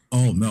digital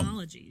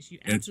technologies. You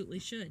absolutely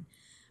should.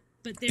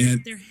 But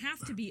there have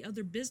to be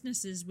other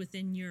businesses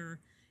within your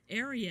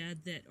area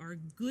that are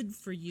good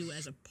for you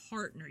as a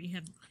partner. You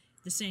have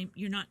the same,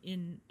 you're not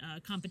in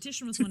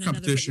competition with one another,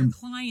 but your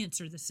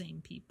clients are the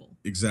same people.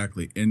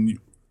 Exactly. And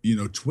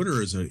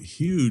Twitter is a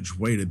huge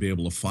way to be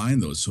able to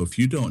find those. So if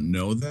you don't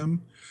know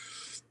them,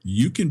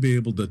 you can be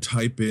able to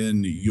type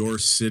in your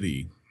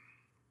city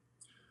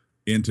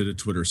into the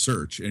Twitter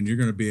search, and you're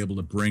going to be able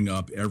to bring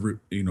up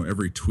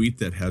every tweet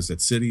that has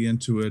that city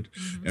into it,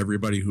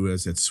 everybody who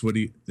has that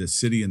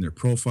city in their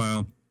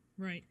profile.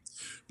 Right.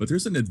 But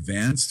there's an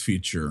advanced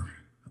feature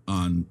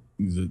on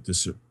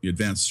the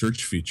advanced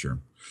search feature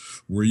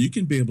where you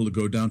can be able to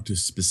go down to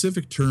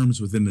specific terms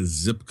within a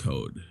zip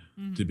code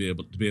to be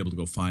able to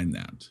go find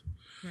that.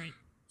 Right.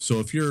 So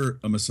if you're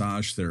a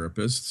massage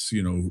therapist,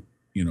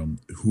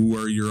 who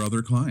are your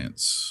other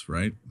clients,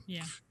 right?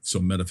 Yeah. So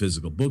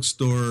metaphysical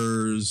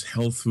bookstores,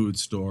 health food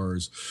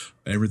stores,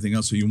 everything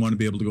else. So you want to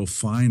be able to go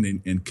find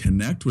and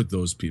connect with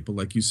those people,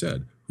 like you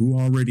said, who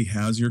already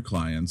has your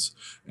clients,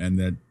 and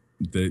that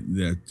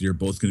you're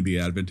both going to be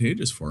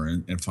advantageous for,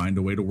 and find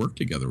a way to work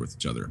together with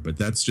each other. But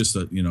that's just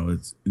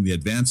it's the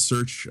advanced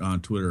search on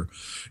Twitter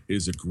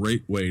is a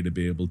great way to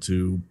be able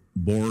to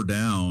bore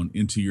down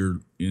into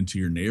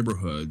your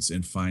neighborhoods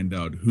and find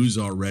out who's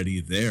already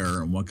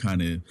there and what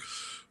kind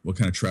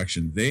of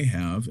traction they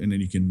have, and then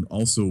you can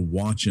also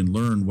watch and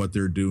learn what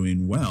they're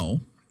doing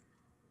well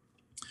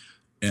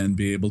and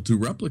be able to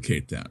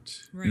replicate that.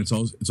 Right. And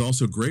it's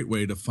also a great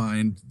way to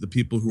find the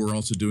people who are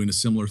also doing a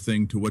similar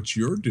thing to what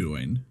you're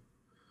doing,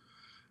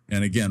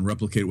 and again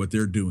replicate what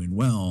they're doing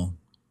well.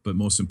 But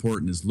most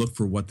important is look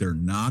for what they're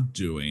not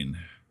doing,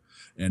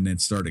 and then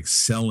start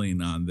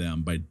excelling on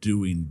them by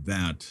doing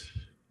that.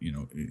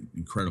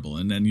 Incredible.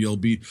 And then you'll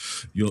be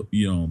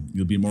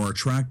more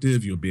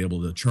attractive. You'll be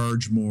able to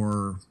charge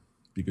more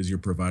because you're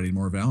providing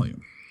more value.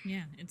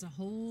 Yeah, it's a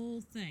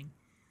whole thing.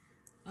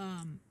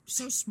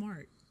 So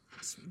smart.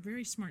 It's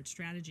very smart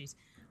strategies.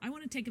 I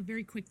want to take a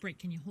very quick break.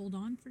 Can you hold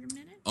on for a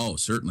minute? Oh,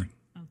 certainly.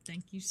 Oh,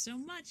 thank you so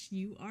much.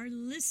 You are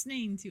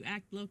listening to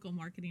Act Local,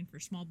 Marketing for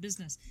Small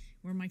Business,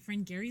 where my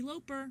friend Gary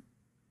Loper,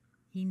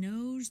 he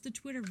knows the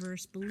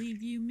Twitterverse,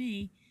 believe you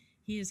me.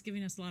 He is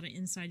giving us a lot of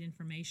inside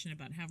information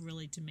about how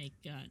really to make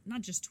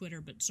not just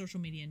Twitter, but social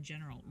media in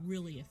general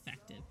really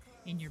effective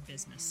in your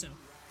business. So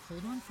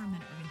hold on for a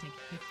minute. We're going to take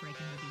a quick break,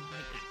 and we'll be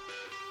right back.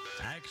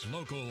 Act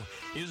Local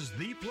is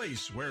the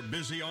place where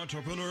busy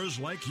entrepreneurs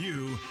like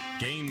you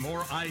gain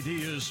more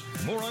ideas,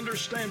 more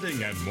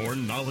understanding, and more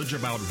knowledge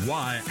about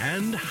why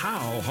and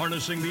how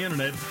harnessing the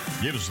internet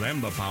gives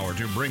them the power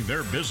to bring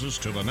their business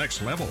to the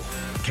next level.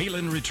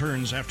 Kaylin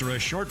returns after a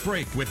short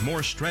break with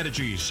more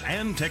strategies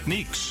and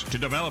techniques to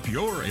develop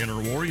your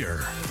inner warrior.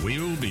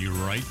 We'll be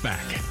right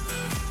back.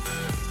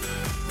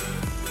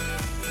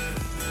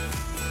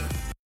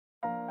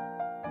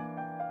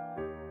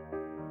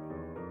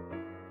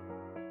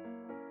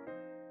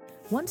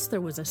 Once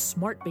there was a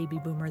smart baby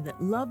boomer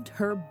that loved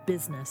her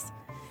business.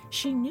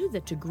 She knew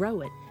that to grow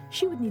it,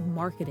 she would need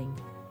marketing.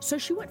 So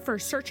she went for a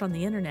search on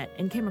the internet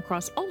and came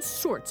across all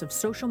sorts of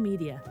social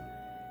media.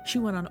 She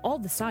went on all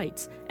the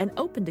sites and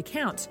opened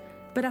accounts,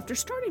 but after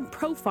starting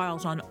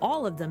profiles on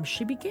all of them,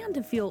 she began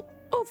to feel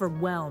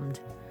overwhelmed.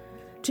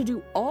 To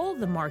do all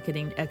the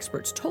marketing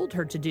experts told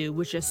her to do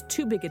was just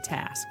too big a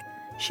task.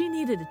 She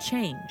needed a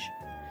change.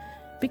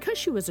 Because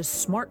she was a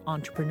smart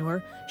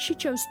entrepreneur, she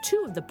chose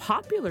 2 of the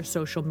popular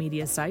social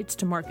media sites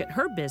to market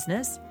her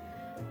business.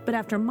 But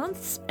after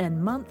months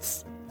and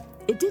months,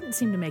 it didn't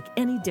seem to make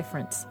any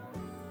difference.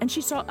 And she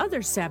saw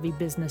other savvy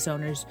business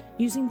owners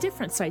using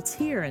different sites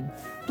here and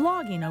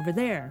blogging over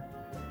there.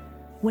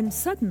 When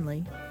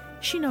suddenly,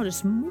 she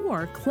noticed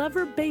more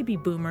clever baby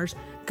boomers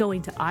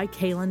going to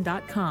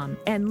iKaylin.com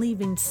and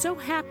leaving so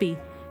happy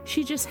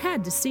she just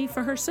had to see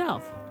for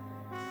herself.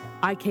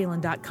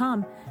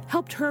 iKaylin.com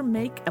helped her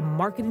make a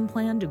marketing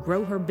plan to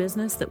grow her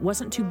business that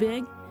wasn't too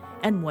big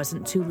and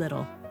wasn't too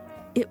little.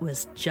 It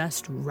was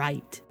just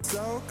right.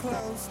 So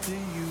close to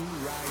you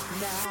right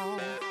now.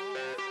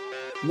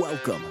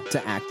 Welcome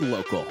to Act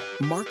Local,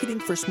 Marketing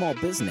for Small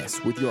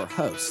Business with your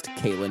host,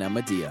 Kaylin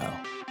Amadeo.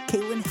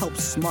 Kaylin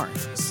helps smart,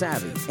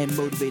 savvy, and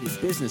motivated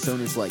business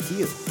owners like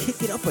you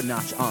kick it up a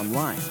notch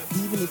online,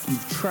 even if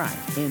you've tried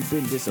and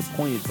been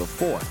disappointed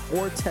before,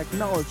 or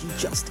technology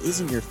just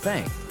isn't your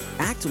thing.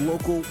 Act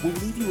Local will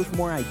leave you with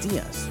more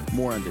ideas,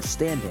 more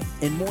understanding,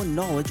 and more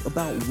knowledge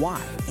about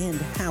why and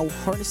how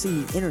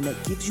harnessing the internet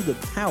gives you the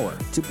power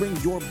to bring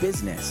your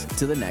business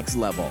to the next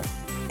level.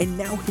 And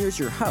now here's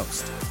your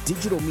host,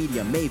 digital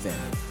media maven,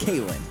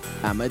 Kaylin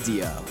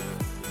Amadeo.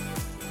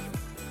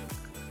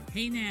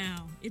 Hey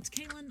now, it's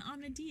Kaylin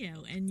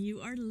Amadeo, and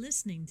you are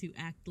listening to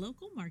Act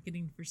Local,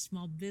 Marketing for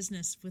Small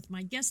Business with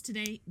my guest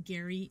today,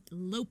 Gary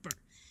Loper.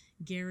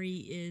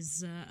 Gary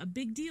is a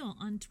big deal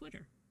on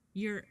Twitter.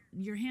 Your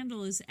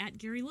handle is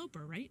 @Gary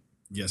Loper, right?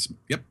 Yes.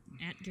 Yep.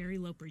 At Gary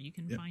Loper. You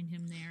can find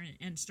him there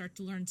and start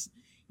to learn.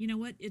 You know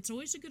what? It's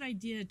always a good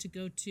idea to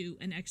go to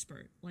an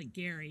expert like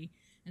Gary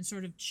and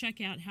sort of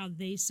check out how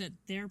they set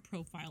their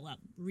profile up.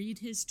 Read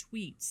his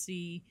tweets.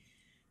 See,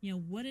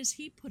 what is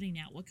he putting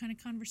out? What kind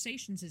of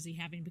conversations is he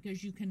having?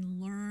 Because you can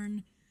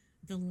learn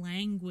the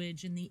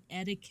language and the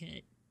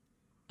etiquette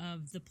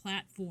of the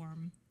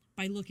platform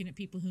by looking at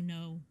people who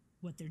know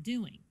what they're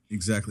doing.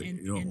 Exactly. And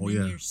then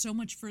you're so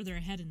much further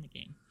ahead in the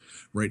game.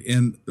 Right.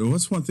 And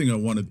what's one thing I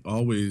want to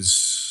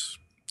always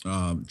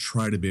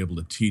try to be able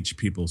to teach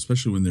people,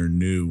 especially when they're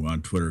new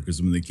on Twitter,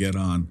 because when they get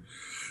on,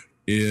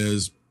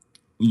 is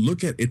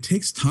it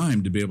takes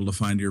time to be able to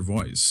find your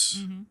voice.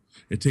 Mm-hmm.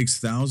 It takes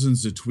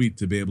thousands to tweet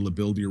to be able to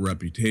build your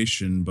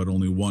reputation, but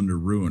only one to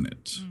ruin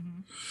it.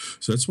 Mm-hmm.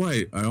 So that's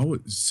why I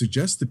always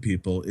suggest to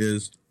people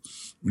is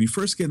when you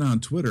first get on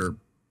Twitter,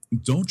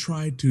 don't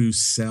try to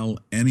sell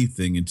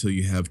anything until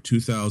you have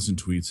 2,000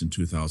 tweets and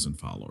 2,000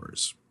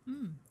 followers.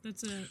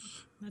 That's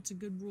a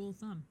good rule of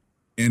thumb.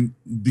 And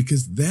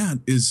because that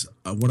is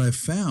what I've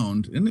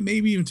found, and it may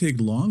even take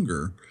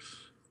longer,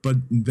 but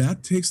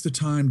that takes the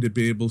time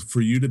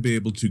for you to be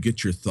able to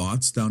get your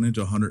thoughts down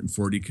into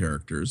 140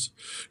 characters.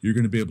 You're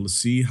going to be able to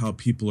see how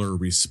people are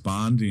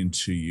responding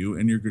to you,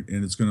 and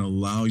it's going to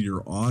allow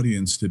your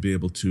audience to be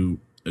able to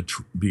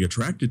be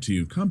attracted to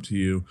you, come to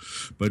you,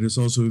 but it's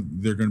also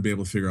they're going to be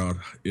able to figure out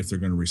if they're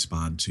going to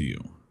respond to you.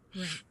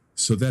 Right.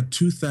 So that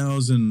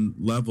 2,000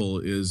 level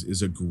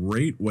is a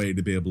great way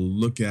to be able to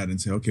look at and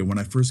say, okay, when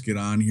I first get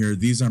on here,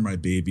 these are my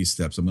baby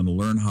steps. I'm going to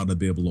learn how to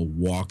be able to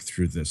walk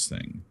through this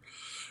thing.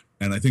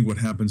 And I think what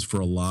happens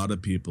for a lot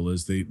of people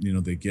is they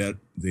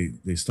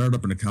start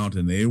up an account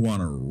and they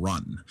want to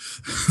run.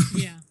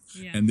 Yeah.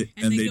 Yeah. And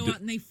they go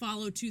out and they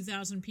follow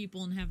 2,000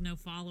 people and have no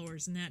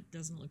followers, and that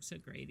doesn't look so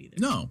great either.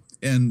 No.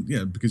 And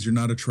because you're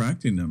not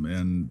attracting them.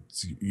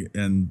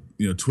 And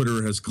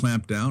Twitter has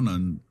clamped down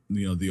on,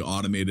 the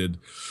automated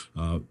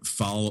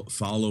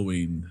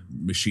following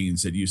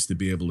machines that used to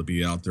be able to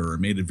be out there, or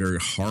made it very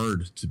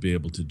hard to be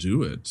able to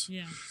do it.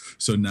 Yeah.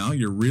 So now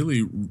you're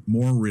really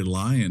more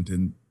reliant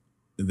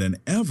than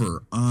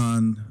ever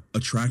on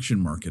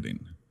attraction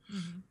marketing.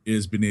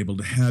 Is being able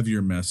to have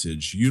your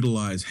message,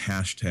 utilize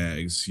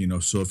hashtags,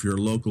 so if you're a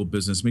local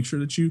business, make sure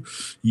that you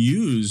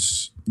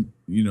use,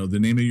 the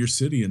name of your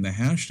city and the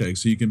hashtag,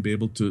 so you can be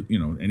able to,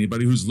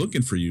 anybody who's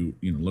looking for you,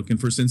 looking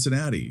for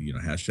Cincinnati,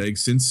 hashtag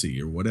Cincy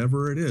or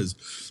whatever it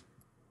is,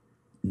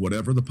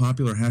 whatever the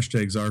popular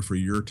hashtags are for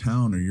your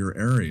town or your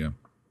area,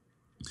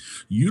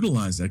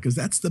 utilize that, because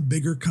that's the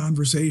bigger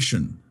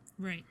conversation.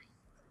 Right.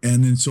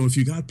 And then, so if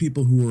you got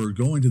people who are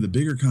going to the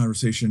bigger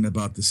conversation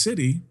about the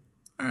city,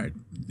 all right,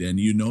 then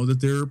that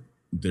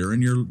they're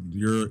in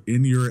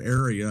your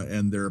area,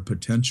 and they're a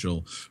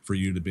potential for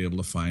you to be able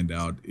to find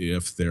out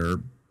if they're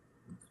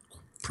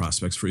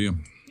prospects for you.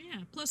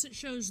 Yeah. Plus, it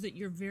shows that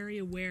you're very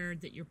aware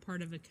that you're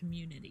part of a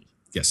community.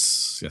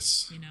 Yes.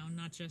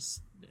 Not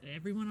just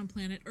everyone on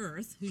planet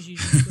Earth who's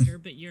using Twitter,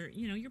 but you're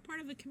part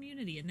of a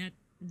community, and that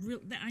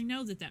I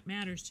know that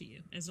matters to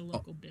you as a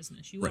local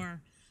business. You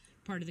are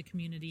part of the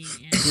community,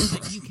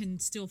 but you can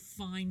still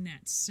find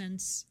that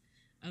sense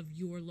of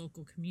your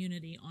local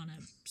community on a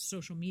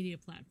social media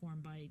platform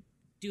by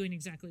doing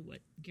exactly what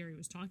Gary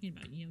was talking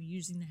about,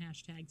 using the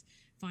hashtags,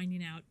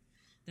 finding out.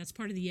 That's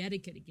part of the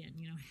etiquette again.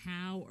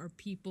 How are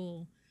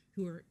people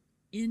who are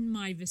in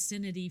my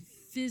vicinity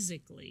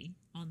physically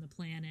on the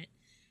planet,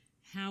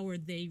 how are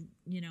they,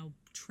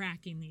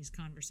 tracking these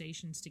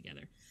conversations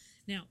together?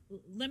 Now,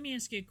 let me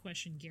ask you a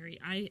question, Gary.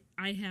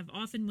 I have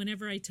often,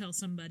 whenever I tell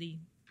somebody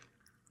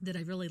that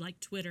I really like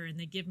Twitter and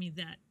they give me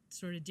that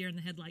sort of deer in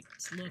the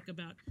headlights look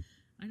about,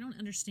 I don't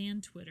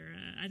understand Twitter.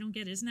 I don't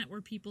get it. Isn't that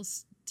where people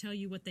tell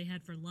you what they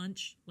had for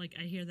lunch? Like,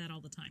 I hear that all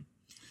the time.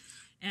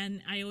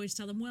 And I always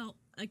tell them, well,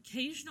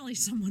 occasionally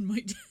someone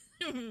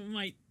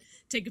might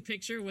take a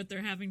picture of what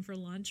they're having for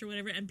lunch or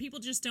whatever, and people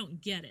just don't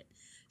get it.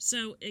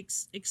 So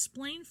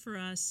explain for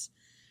us,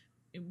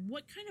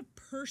 what kind of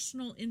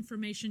personal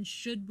information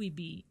should we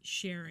be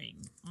sharing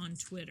on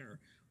Twitter,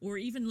 or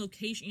even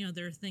location?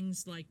 There are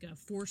things like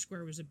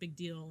Foursquare was a big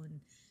deal,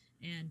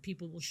 and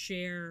people will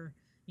share,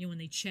 when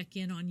they check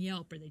in on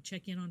Yelp or they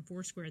check in on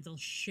Foursquare, they'll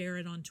share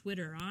it on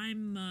Twitter.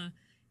 I'm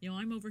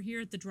over here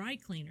at the dry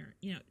cleaner.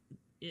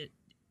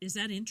 Is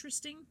that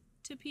interesting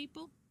to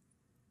people?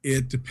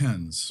 It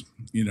depends,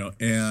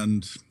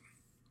 and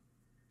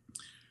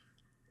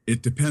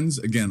it depends,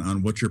 again,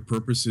 on what your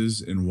purpose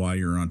is and why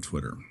you're on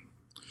Twitter.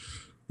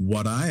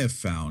 What I have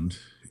found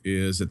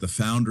is that the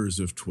founders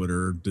of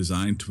Twitter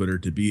designed Twitter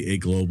to be a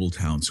global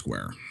town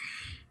square.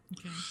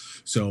 Okay.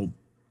 So,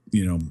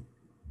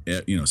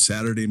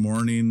 Saturday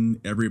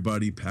morning,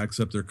 everybody packs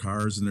up their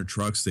cars and their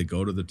trucks. They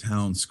go to the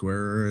town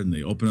square and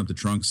they open up the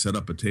trunk, set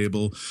up a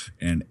table,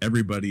 and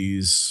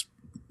everybody's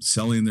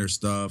selling their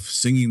stuff,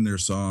 singing their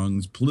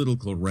songs,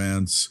 political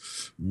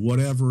rants,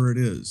 whatever it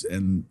is.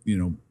 And,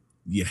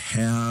 you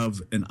have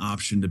an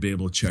option to be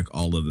able to check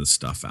all of this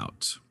stuff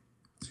out.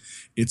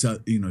 It's a,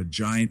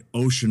 giant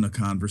ocean of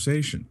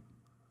conversation,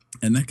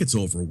 and that gets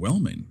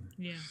overwhelming.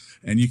 Yeah.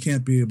 And you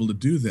can't be able to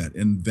do that.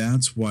 And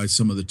that's why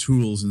some of the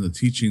tools and the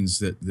teachings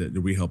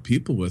that we help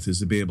people with is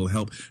to be able to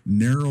help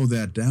narrow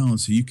that down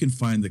so you can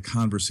find the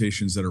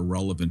conversations that are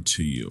relevant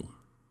to you.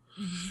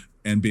 Mm-hmm.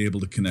 And be able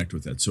to connect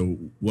with that. So,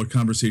 what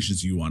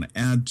conversations do you want to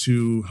add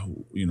to?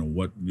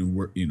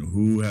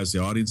 Who has the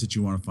audience that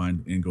you want to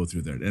find, and go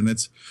through that. And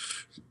it's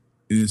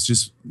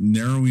just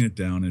narrowing it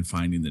down and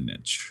finding the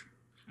niche.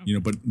 Okay.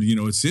 But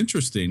it's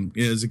interesting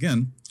is,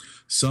 again,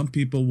 some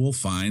people will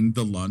find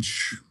the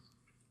lunch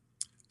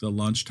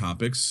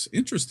topics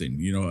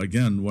interesting.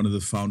 Again, one of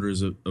the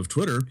founders of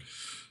Twitter,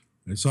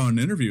 I saw an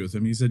interview with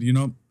him. He said,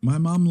 my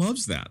mom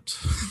loves that.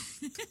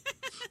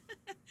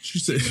 She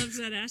loves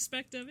that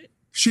aspect of it.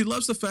 She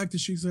loves the fact that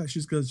she's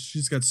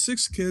got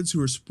 6 kids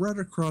who are spread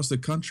across the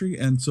country,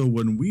 and so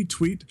when we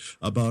tweet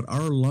about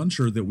our lunch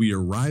or that we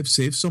arrive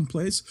safe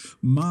someplace,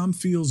 Mom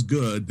feels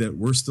good that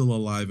we're still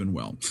alive and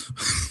well.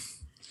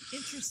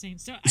 Interesting.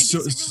 So I guess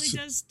it really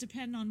does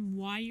depend on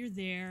why you're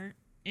there,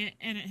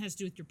 and it has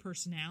to do with your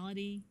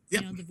personality,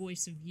 the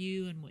voice of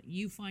you and what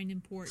you find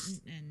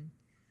important, and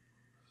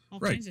all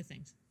kinds of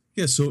things.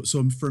 Yeah, so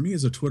for me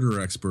as a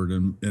Twitter expert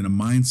and a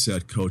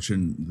mindset coach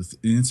and the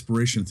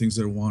inspiration, things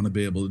that I want to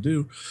be able to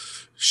do,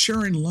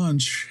 sharing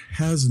lunch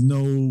has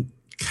no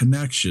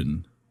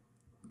connection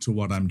to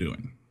what I'm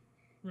doing.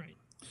 Right.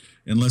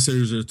 Unless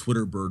there's a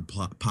Twitter bird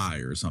pie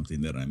or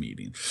something that I'm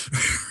eating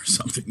or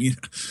something,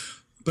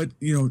 But,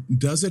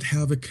 does it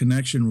have a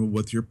connection with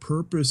what your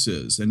purpose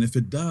is? And if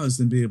it does,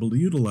 then be able to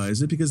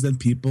utilize it, because then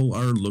people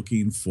are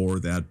looking for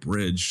that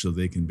bridge so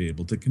they can be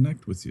able to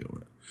connect with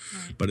you.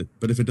 Right.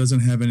 But if it doesn't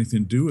have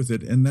anything to do with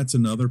it, and that's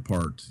another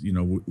part,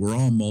 we're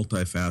all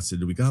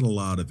multifaceted. We got a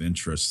lot of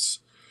interests.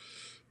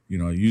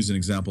 I use an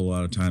example a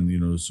lot of time.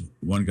 There's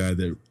one guy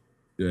that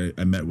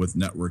I met with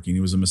networking. He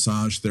was a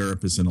massage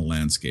therapist and a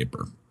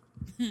landscaper.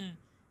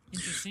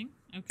 Interesting.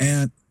 Okay.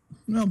 And,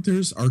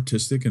 there's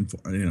artistic and,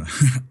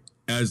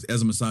 as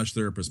a massage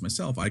therapist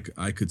myself,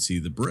 I could see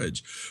the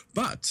bridge.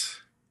 But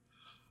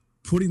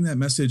putting that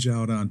message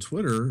out on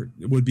Twitter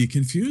would be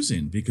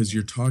confusing because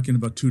you're talking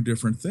about 2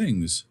 different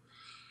things.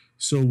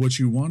 So what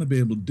you want to be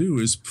able to do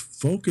is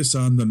focus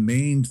on the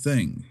main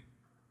thing.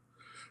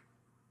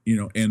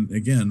 And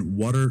again,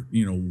 what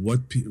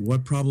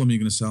problem are you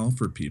going to solve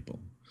for people?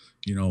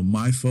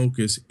 My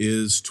focus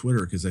is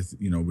Twitter, because I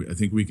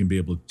think we can be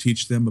able to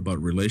teach them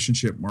about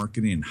relationship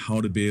marketing and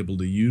how to be able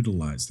to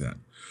utilize that.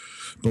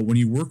 But when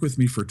you work with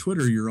me for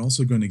Twitter, you're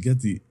also going to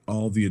get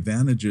all the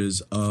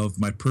advantages of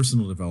my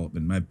personal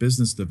development, my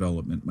business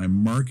development, my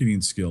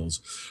marketing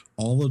skills,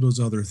 all of those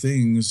other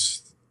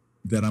things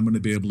that I'm going to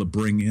be able to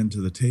bring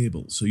into the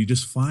table. So you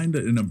just find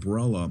an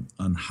umbrella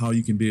on how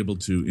you can be able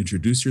to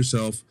introduce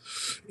yourself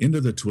into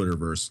the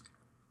Twitterverse,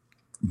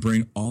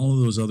 bring all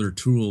of those other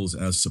tools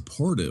as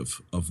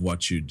supportive of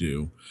what you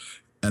do.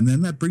 And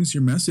then that brings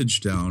your message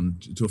down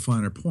to a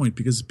finer point,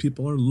 because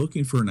people are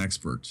looking for an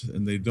expert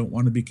and they don't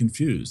want to be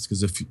confused,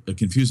 because a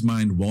confused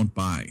mind won't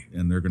buy,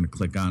 and they're going to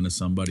click on to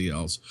somebody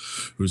else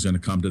who's going to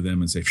come to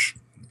them and say,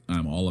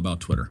 I'm all about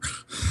Twitter.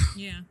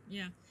 Yeah.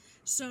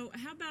 So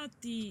how about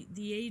the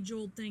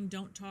age-old thing,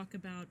 don't talk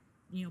about,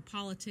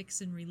 politics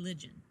and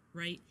religion,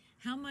 right?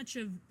 How much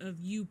of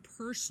you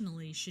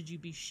personally should you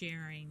be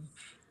sharing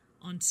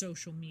on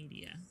social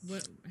media?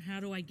 How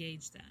do I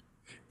gauge that?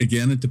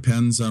 Again, it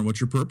depends on what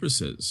your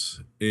purpose is.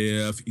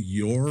 If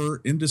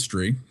your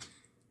industry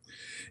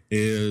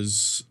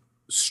is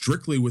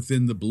strictly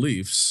within the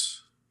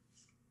beliefs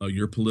of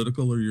your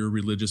political or your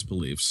religious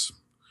beliefs,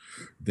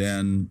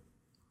 then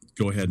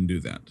go ahead and do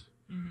that.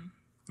 Mm-hmm.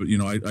 But,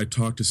 I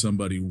talked to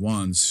somebody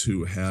once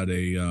who had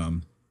they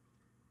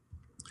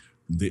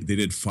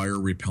did fire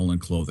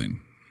repellent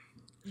clothing.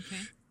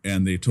 Okay.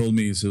 And they told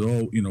me, he said,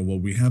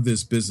 we have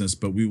this business,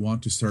 but we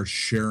want to start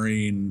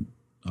sharing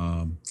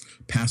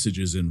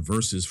passages and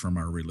verses from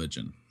our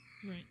religion.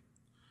 Right.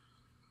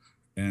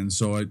 And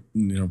so I,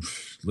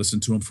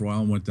 listened to him for a while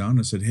and went down and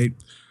I said, hey,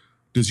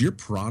 does your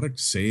product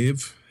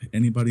save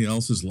anybody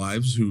else's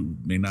lives who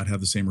may not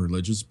have the same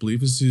religious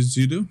belief as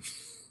you do?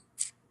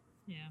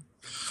 Yeah.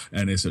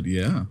 And they said,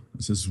 yeah.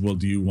 I says, well,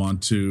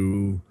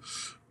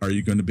 are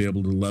you going to be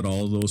able to let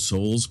all of those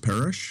souls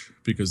perish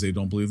because they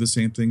don't believe the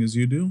same thing as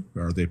you do?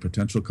 Are they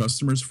potential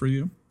customers for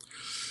you?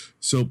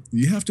 So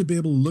you have to be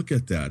able to look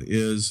at that.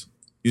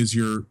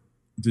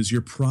 Does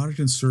your product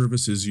and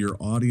service, is your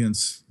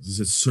audience, does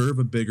it serve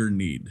a bigger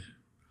need?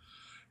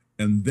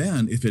 And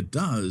then if it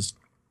does,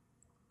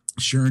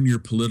 sharing your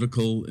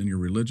political and your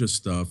religious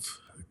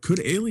stuff could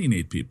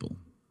alienate people.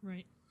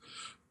 Right.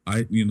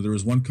 There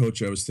was one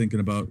coach I was thinking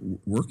about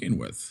working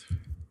with,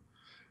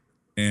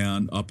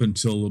 and up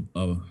until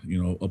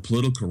a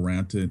political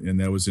rant, and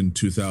that was in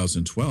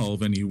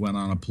 2012, and he went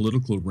on a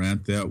political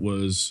rant that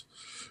was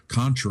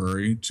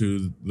contrary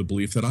to the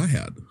belief that I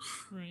had.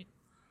 Right.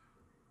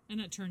 And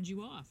it turned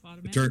you off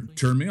automatically.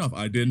 Turned me off.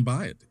 I didn't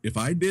buy it. If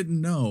I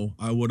didn't know,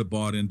 I would have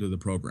bought into the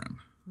program.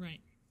 Right.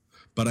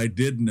 But I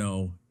did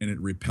know, and it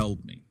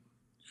repelled me.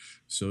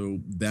 So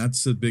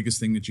that's the biggest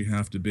thing that you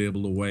have to be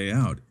able to weigh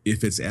out.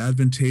 If it's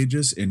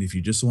advantageous and if you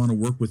just want to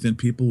work within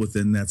people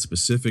within that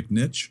specific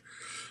niche,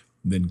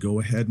 then go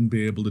ahead and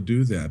be able to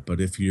do that.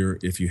 But if you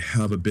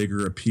have a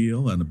bigger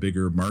appeal and a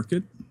bigger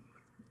market,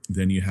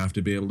 then you have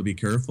to be able to be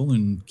careful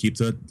and keep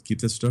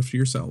that stuff to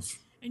yourself.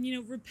 And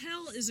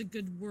repel is a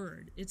good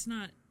word. It's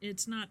not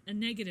a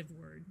negative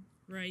word,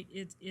 right?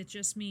 It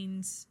just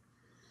means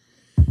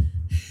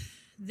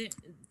that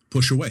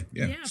push away.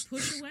 Yeah,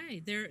 push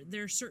away.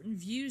 There are certain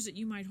views that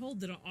you might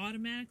hold that'll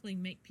automatically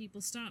make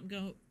people stop and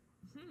go,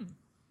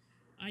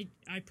 I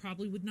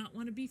probably would not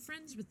want to be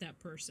friends with that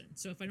person.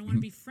 So if I don't want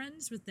to be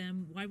friends with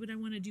them, why would I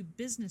want to do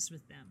business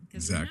with them?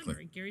 Because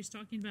remember, Gary's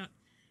talking about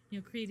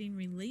creating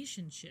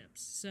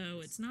relationships.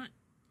 So it's not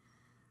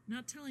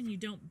telling you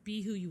don't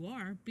be who you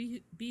are.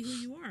 Be who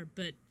you are.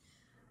 But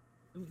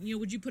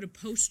would you put a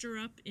poster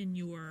up in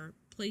your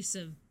place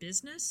of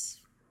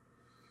business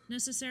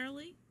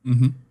necessarily?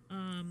 Mm-hmm.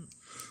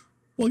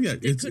 Well, yeah,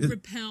 it could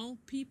repel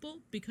people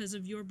because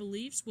of your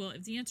beliefs. Well,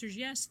 if the answer is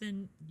yes,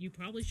 then you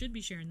probably should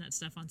be sharing that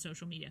stuff on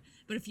social media.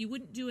 But if you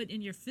wouldn't do it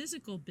in your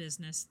physical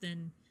business,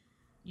 then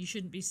you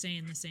shouldn't be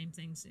saying the same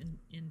things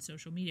in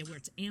social media where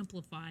it's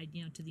amplified,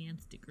 to the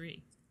nth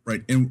degree.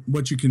 Right. And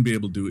what you can be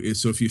able to do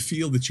is, so if you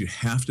feel that you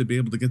have to be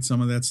able to get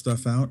some of that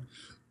stuff out,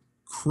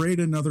 create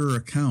another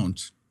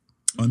account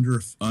under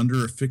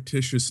a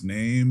fictitious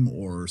name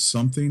or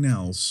something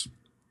else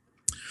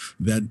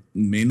that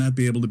may not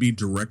be able to be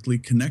directly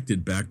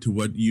connected back to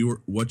what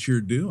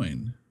you're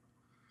doing.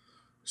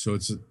 So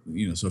it's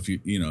so if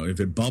if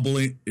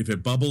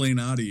it bubbling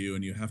out of you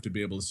and you have to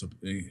be able to,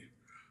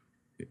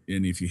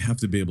 and if you have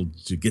to be able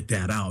to get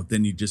that out,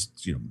 then you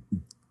just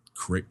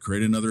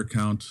create another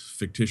account,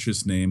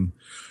 fictitious name,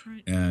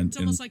 right. And it's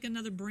almost like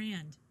another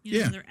brand,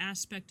 another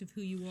aspect of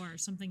who you are,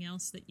 something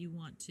else that you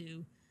want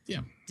to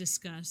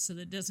discuss, so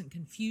that it doesn't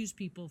confuse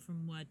people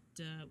from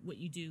what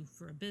you do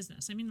for a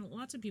business. I mean,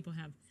 lots of people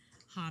have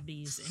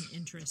hobbies and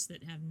interests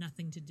that have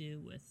nothing to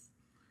do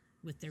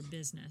with their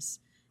business,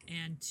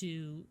 and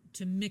to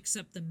mix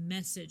up the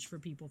message for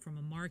people from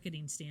a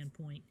marketing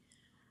standpoint,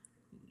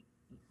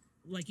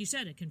 like you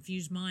said, a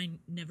confused mind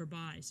never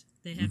buys.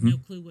 They have no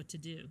clue what to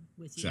do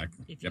with you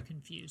if you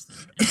confuse them.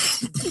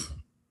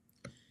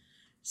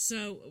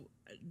 So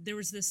there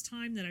was this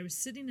time that I was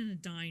sitting in a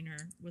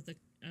diner with a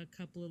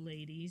couple of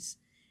ladies,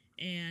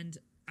 and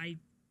I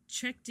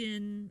checked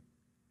in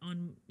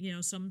on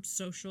some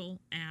social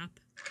app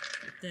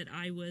that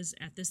I was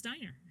at this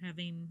diner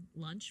having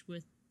lunch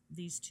with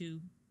these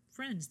two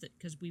friends,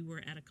 because we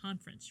were at a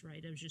conference,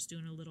 right? I was just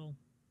doing a little,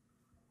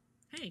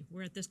 hey,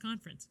 we're at this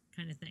conference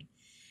kind of thing.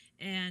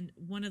 And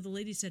one of the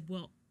ladies said,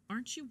 well,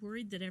 aren't you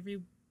worried that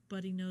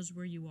everybody knows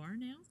where you are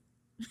now?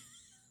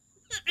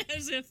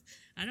 As if,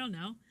 I don't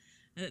know,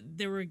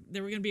 there were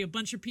going to be a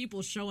bunch of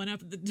people showing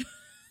up at the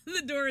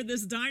door of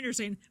this diner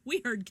saying,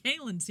 we heard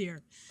Kaylin's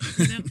here.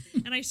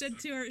 And I said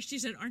to her, she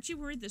said, aren't you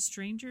worried that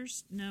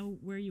strangers know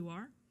where you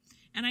are?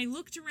 And I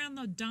looked around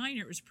the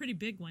diner, it was a pretty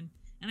big one,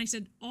 and I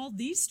said, all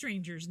these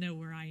strangers know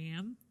where I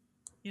am.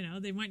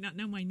 They might not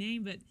know my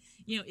name, but,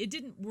 it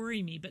didn't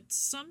worry me. But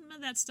some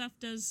of that stuff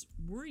does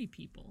worry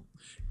people.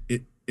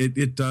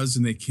 It does,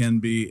 and they can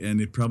be, and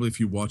it probably, if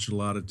you watch a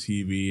lot of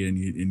TV and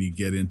you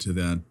get into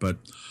that, but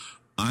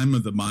I'm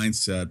of the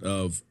mindset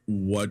of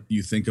what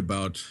you think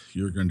about,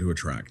 you're going to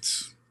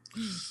attract.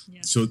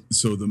 Yeah. So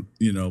the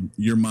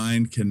your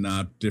mind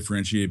cannot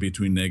differentiate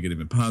between negative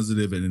and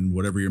positive, and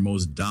whatever your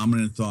most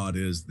dominant thought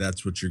is,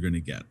 that's what you're going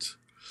to get.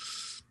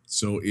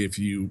 So if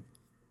you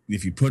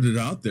put it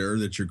out there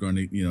that you're going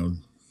to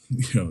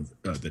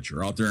that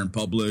you're out there in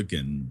public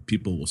and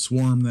people will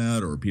swarm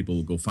that, or people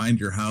will go find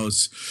your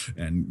house,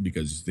 and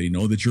because they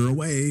know that you're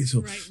away,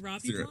 so right, rob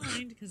you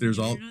blind because there's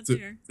all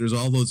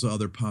those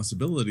other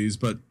possibilities,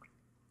 but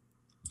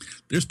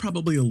there's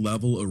probably a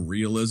level of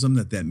realism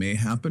that may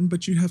happen,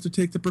 but you have to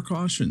take the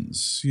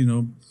precautions.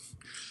 Make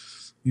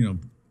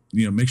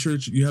sure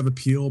that you have a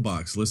P.O.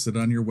 box listed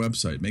on your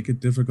website. Make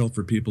it difficult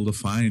for people to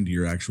find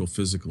your actual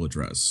physical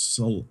address.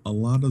 So a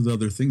lot of the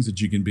other things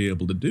that you can be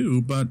able to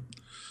do, but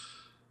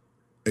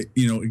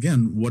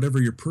again,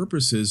 whatever your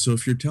purpose is. So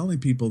if you're telling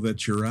people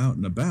that you're out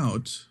and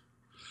about,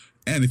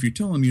 and if you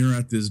tell them you're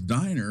at this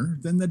diner,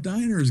 then the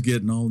diner is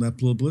getting all that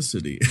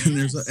publicity.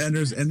 Yes. And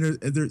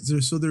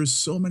there's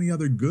so many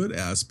other good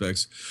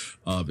aspects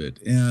of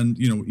it. And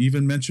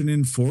even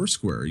mentioning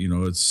Foursquare,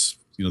 it's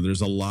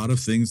there's a lot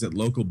of things that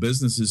local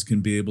businesses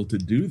can be able to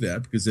do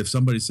that, because if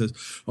somebody says,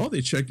 oh,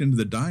 they checked into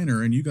the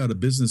diner and you got a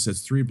business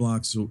that's 3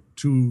 blocks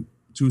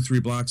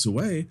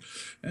away,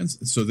 and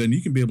so then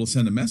you can be able to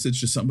send a message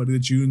to somebody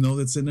that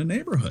that's in the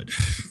neighborhood.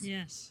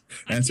 Yes.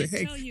 And I say, can't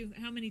hey, tell you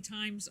how many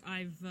times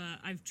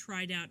I've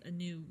tried out a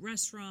new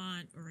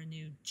restaurant or a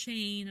new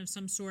chain of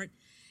some sort,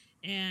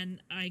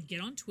 and I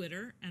get on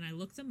Twitter and I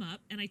look them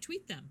up and I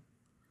tweet them,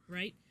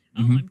 right?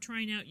 Mm-hmm. Oh, I'm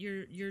trying out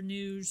your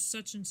new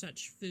such and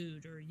such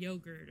food or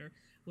yogurt or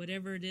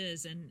whatever it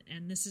is, and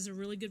this is a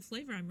really good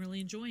flavor. I'm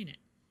really enjoying it,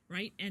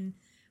 right? And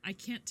I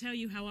can't tell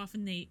you how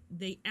often they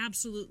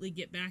absolutely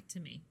get back to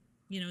me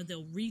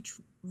they'll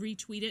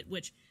retweet it,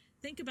 which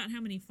think about how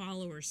many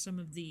followers some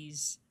of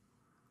these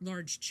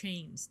large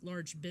chains,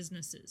 large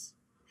businesses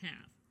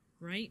have,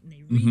 right? And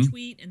they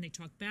retweet and they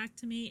talk back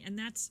to me, and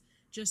that's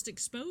just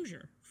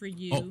exposure for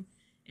you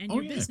and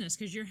your business,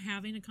 because you're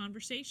having a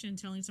conversation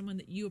telling someone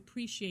that you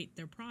appreciate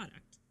their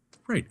product.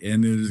 Right.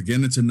 And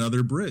again, it's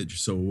another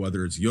bridge. So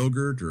whether it's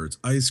yogurt or it's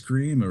ice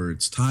cream or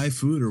it's Thai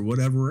food or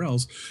whatever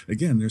else,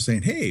 again, they're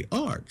saying, hey,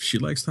 she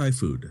likes Thai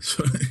food.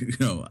 So,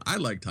 I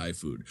like Thai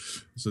food.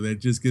 So that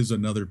just gives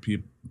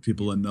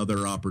people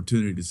another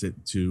opportunity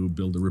to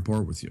build a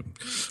rapport with you.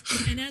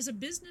 And as a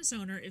business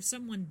owner, if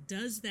someone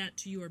does that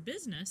to your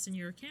business and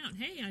your account,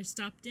 hey, I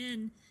stopped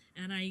in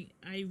and I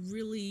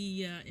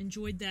really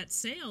enjoyed that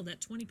sale, that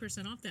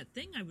 20% off that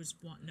thing I was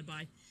wanting to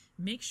buy,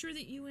 make sure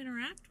that you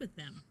interact with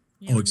them.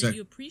 Exactly. And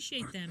you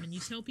appreciate them, and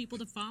you tell people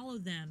to follow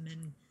them.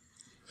 And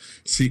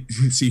see,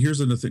 here's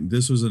another thing.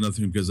 This was another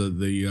thing because of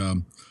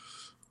the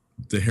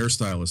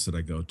hairstylist that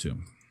I go to.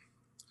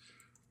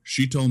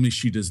 She told me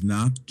she does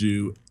not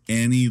do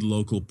any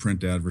local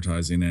print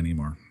advertising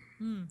anymore.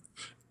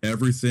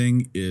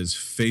 Everything is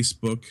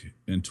Facebook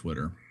and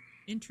Twitter.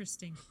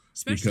 Interesting,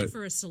 especially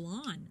for a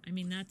salon. I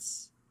mean,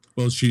 that's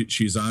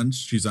she's on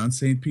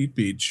St. Pete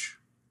Beach.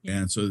 Yeah.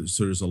 And so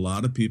there's a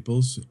lot of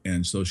people,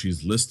 and so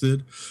she's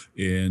listed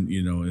in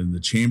the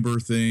chamber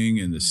thing,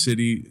 in the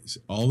city,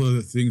 all of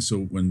the things. So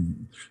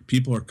when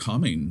people are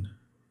coming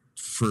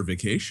for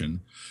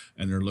vacation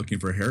and they're looking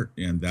for hair,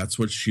 and that's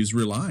what she's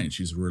relying.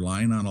 She's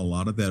relying on a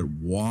lot of that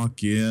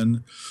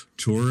walk-in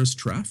tourist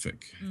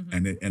traffic,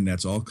 and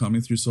that's all coming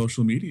through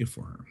social media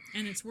for her.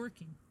 And it's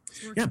working.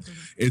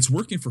 It's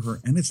working for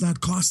her, and it's not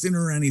costing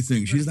her anything.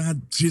 Right.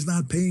 She's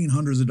not paying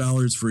hundreds of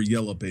dollars for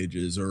Yellow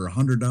Pages or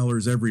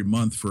 $100 every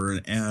month for an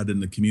ad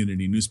in the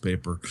community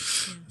newspaper.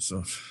 Yeah.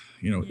 So,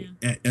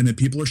 and then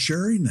people are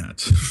sharing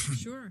that.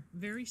 Sure.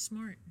 Very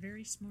smart.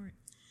 Very smart.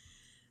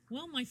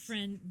 Well, my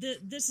friend,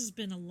 this has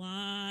been a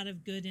lot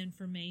of good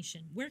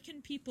information. Where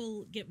can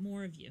people get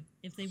more of you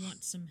if they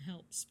want some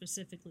help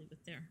specifically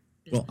with their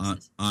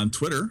businesses? Well, on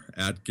Twitter,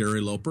 at Gary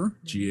Loper,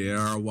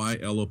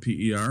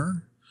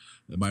 GaryLoper.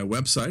 My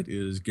website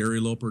is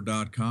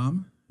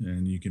GaryLoper.com,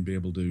 and you can be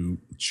able to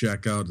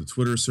check out the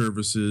Twitter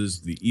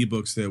services, the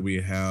ebooks that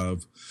we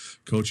have,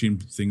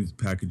 coaching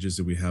packages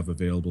that we have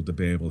available to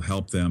be able to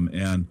help them.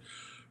 And,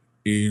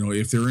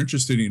 if they're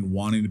interested in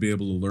wanting to be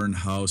able to learn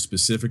how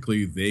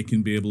specifically they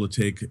can be able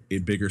to take a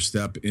bigger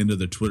step into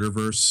the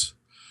Twitterverse,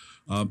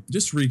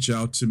 just reach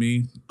out to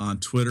me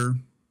on Twitter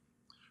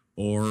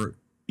or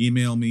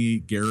email me,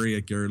 Gary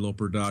at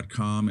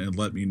GaryLoper.com, and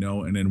let me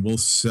know. And then we'll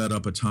set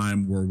up a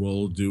time where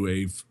we'll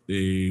do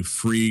a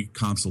free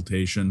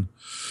consultation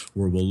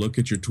where we'll look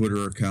at your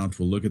Twitter account,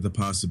 we'll look at the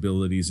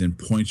possibilities and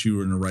point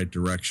you in the right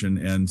direction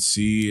and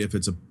see if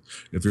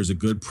there's a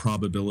good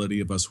probability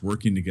of us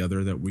working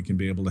together that we can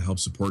be able to help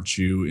support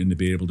you and to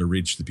be able to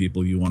reach the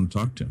people you want to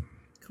talk to.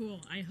 Cool.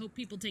 I hope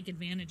people take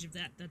advantage of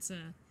that.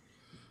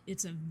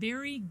 It's a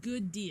very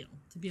good deal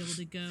to be able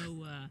to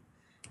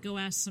go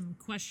ask some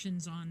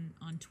questions on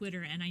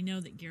Twitter, and I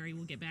know that Gary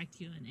will get back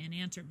to you and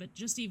answer, but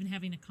just even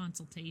having a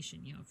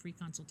consultation, a free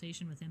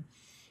consultation with him,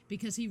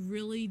 because he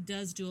really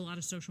does do a lot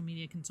of social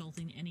media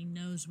consulting, and he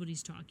knows what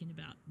he's talking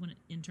about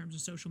in terms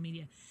of social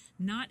media.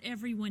 Not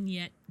everyone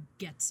yet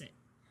gets it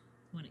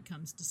when it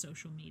comes to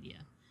social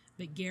media,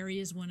 but Gary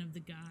is one of the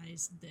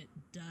guys that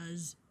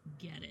does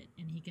get it,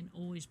 and he can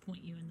always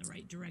point you in the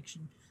right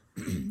direction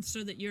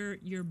so that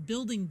you're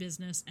building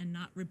business and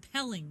not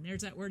repelling.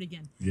 There's that word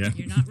again. Yeah.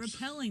 You're not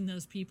repelling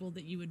those people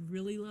that you would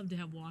really love to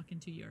have walk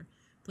into your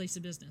place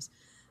of business.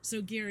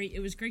 So, Gary, it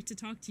was great to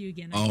talk to you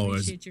again. I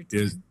appreciate your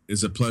time.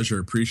 It's a pleasure.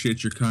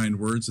 Appreciate your kind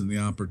words and the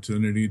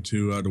opportunity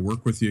to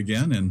work with you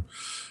again. And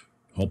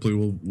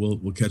hopefully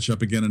we'll catch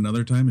up again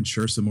another time and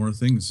share some more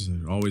things.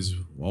 Always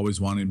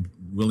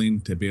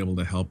willing to be able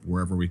to help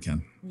wherever we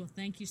can. Well,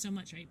 thank you so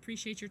much. I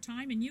appreciate your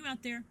time. And you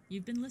out there,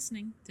 you've been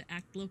listening to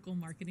Act Local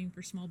Marketing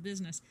for Small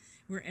Business,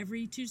 where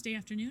every Tuesday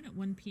afternoon at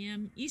 1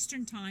 p.m.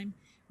 Eastern Time,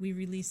 we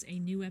release a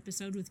new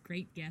episode with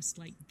great guests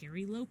like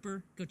Gary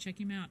Loper. Go check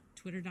him out,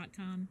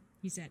 twitter.com.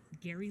 He's at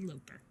Gary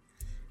Loper.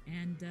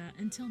 And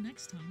until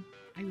next time,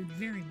 I would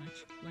very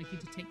much like you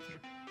to take care.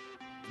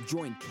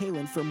 Join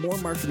Kaylin for more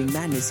marketing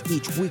madness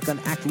each week on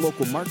Act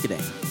Local Marketing.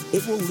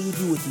 It will leave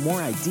you with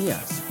more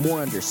ideas, more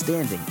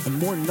understanding, and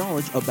more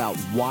knowledge about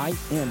why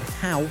and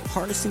how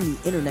harnessing the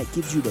internet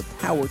gives you the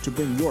power to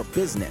bring your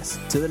business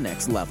to the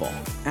next level.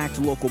 Act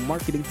Local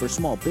Marketing for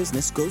Small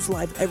Business goes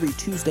live every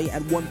Tuesday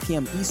at 1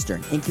 p.m.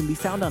 Eastern and can be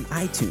found on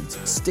iTunes,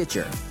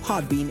 Stitcher,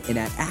 Podbean, and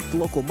at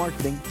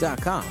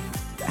actlocalmarketing.com.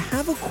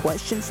 Have a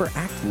question for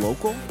Act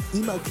Local?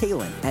 Email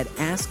Kaylin at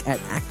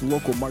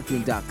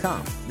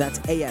ask@actlocalmarketing.com. That's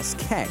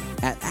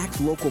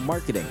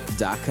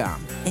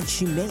ask@actlocalmarketing.com. And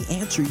she may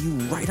answer you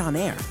right on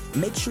air.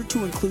 Make sure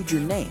to include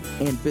your name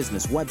and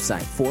business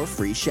website for a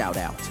free shout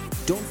out.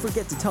 Don't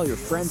forget to tell your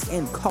friends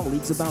and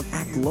colleagues about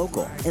Act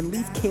Local and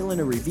leave Kaylin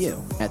a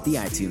review at the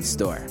iTunes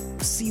Store.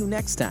 See you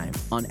next time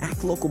on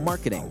Act Local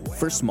Marketing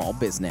for Small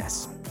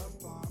Business.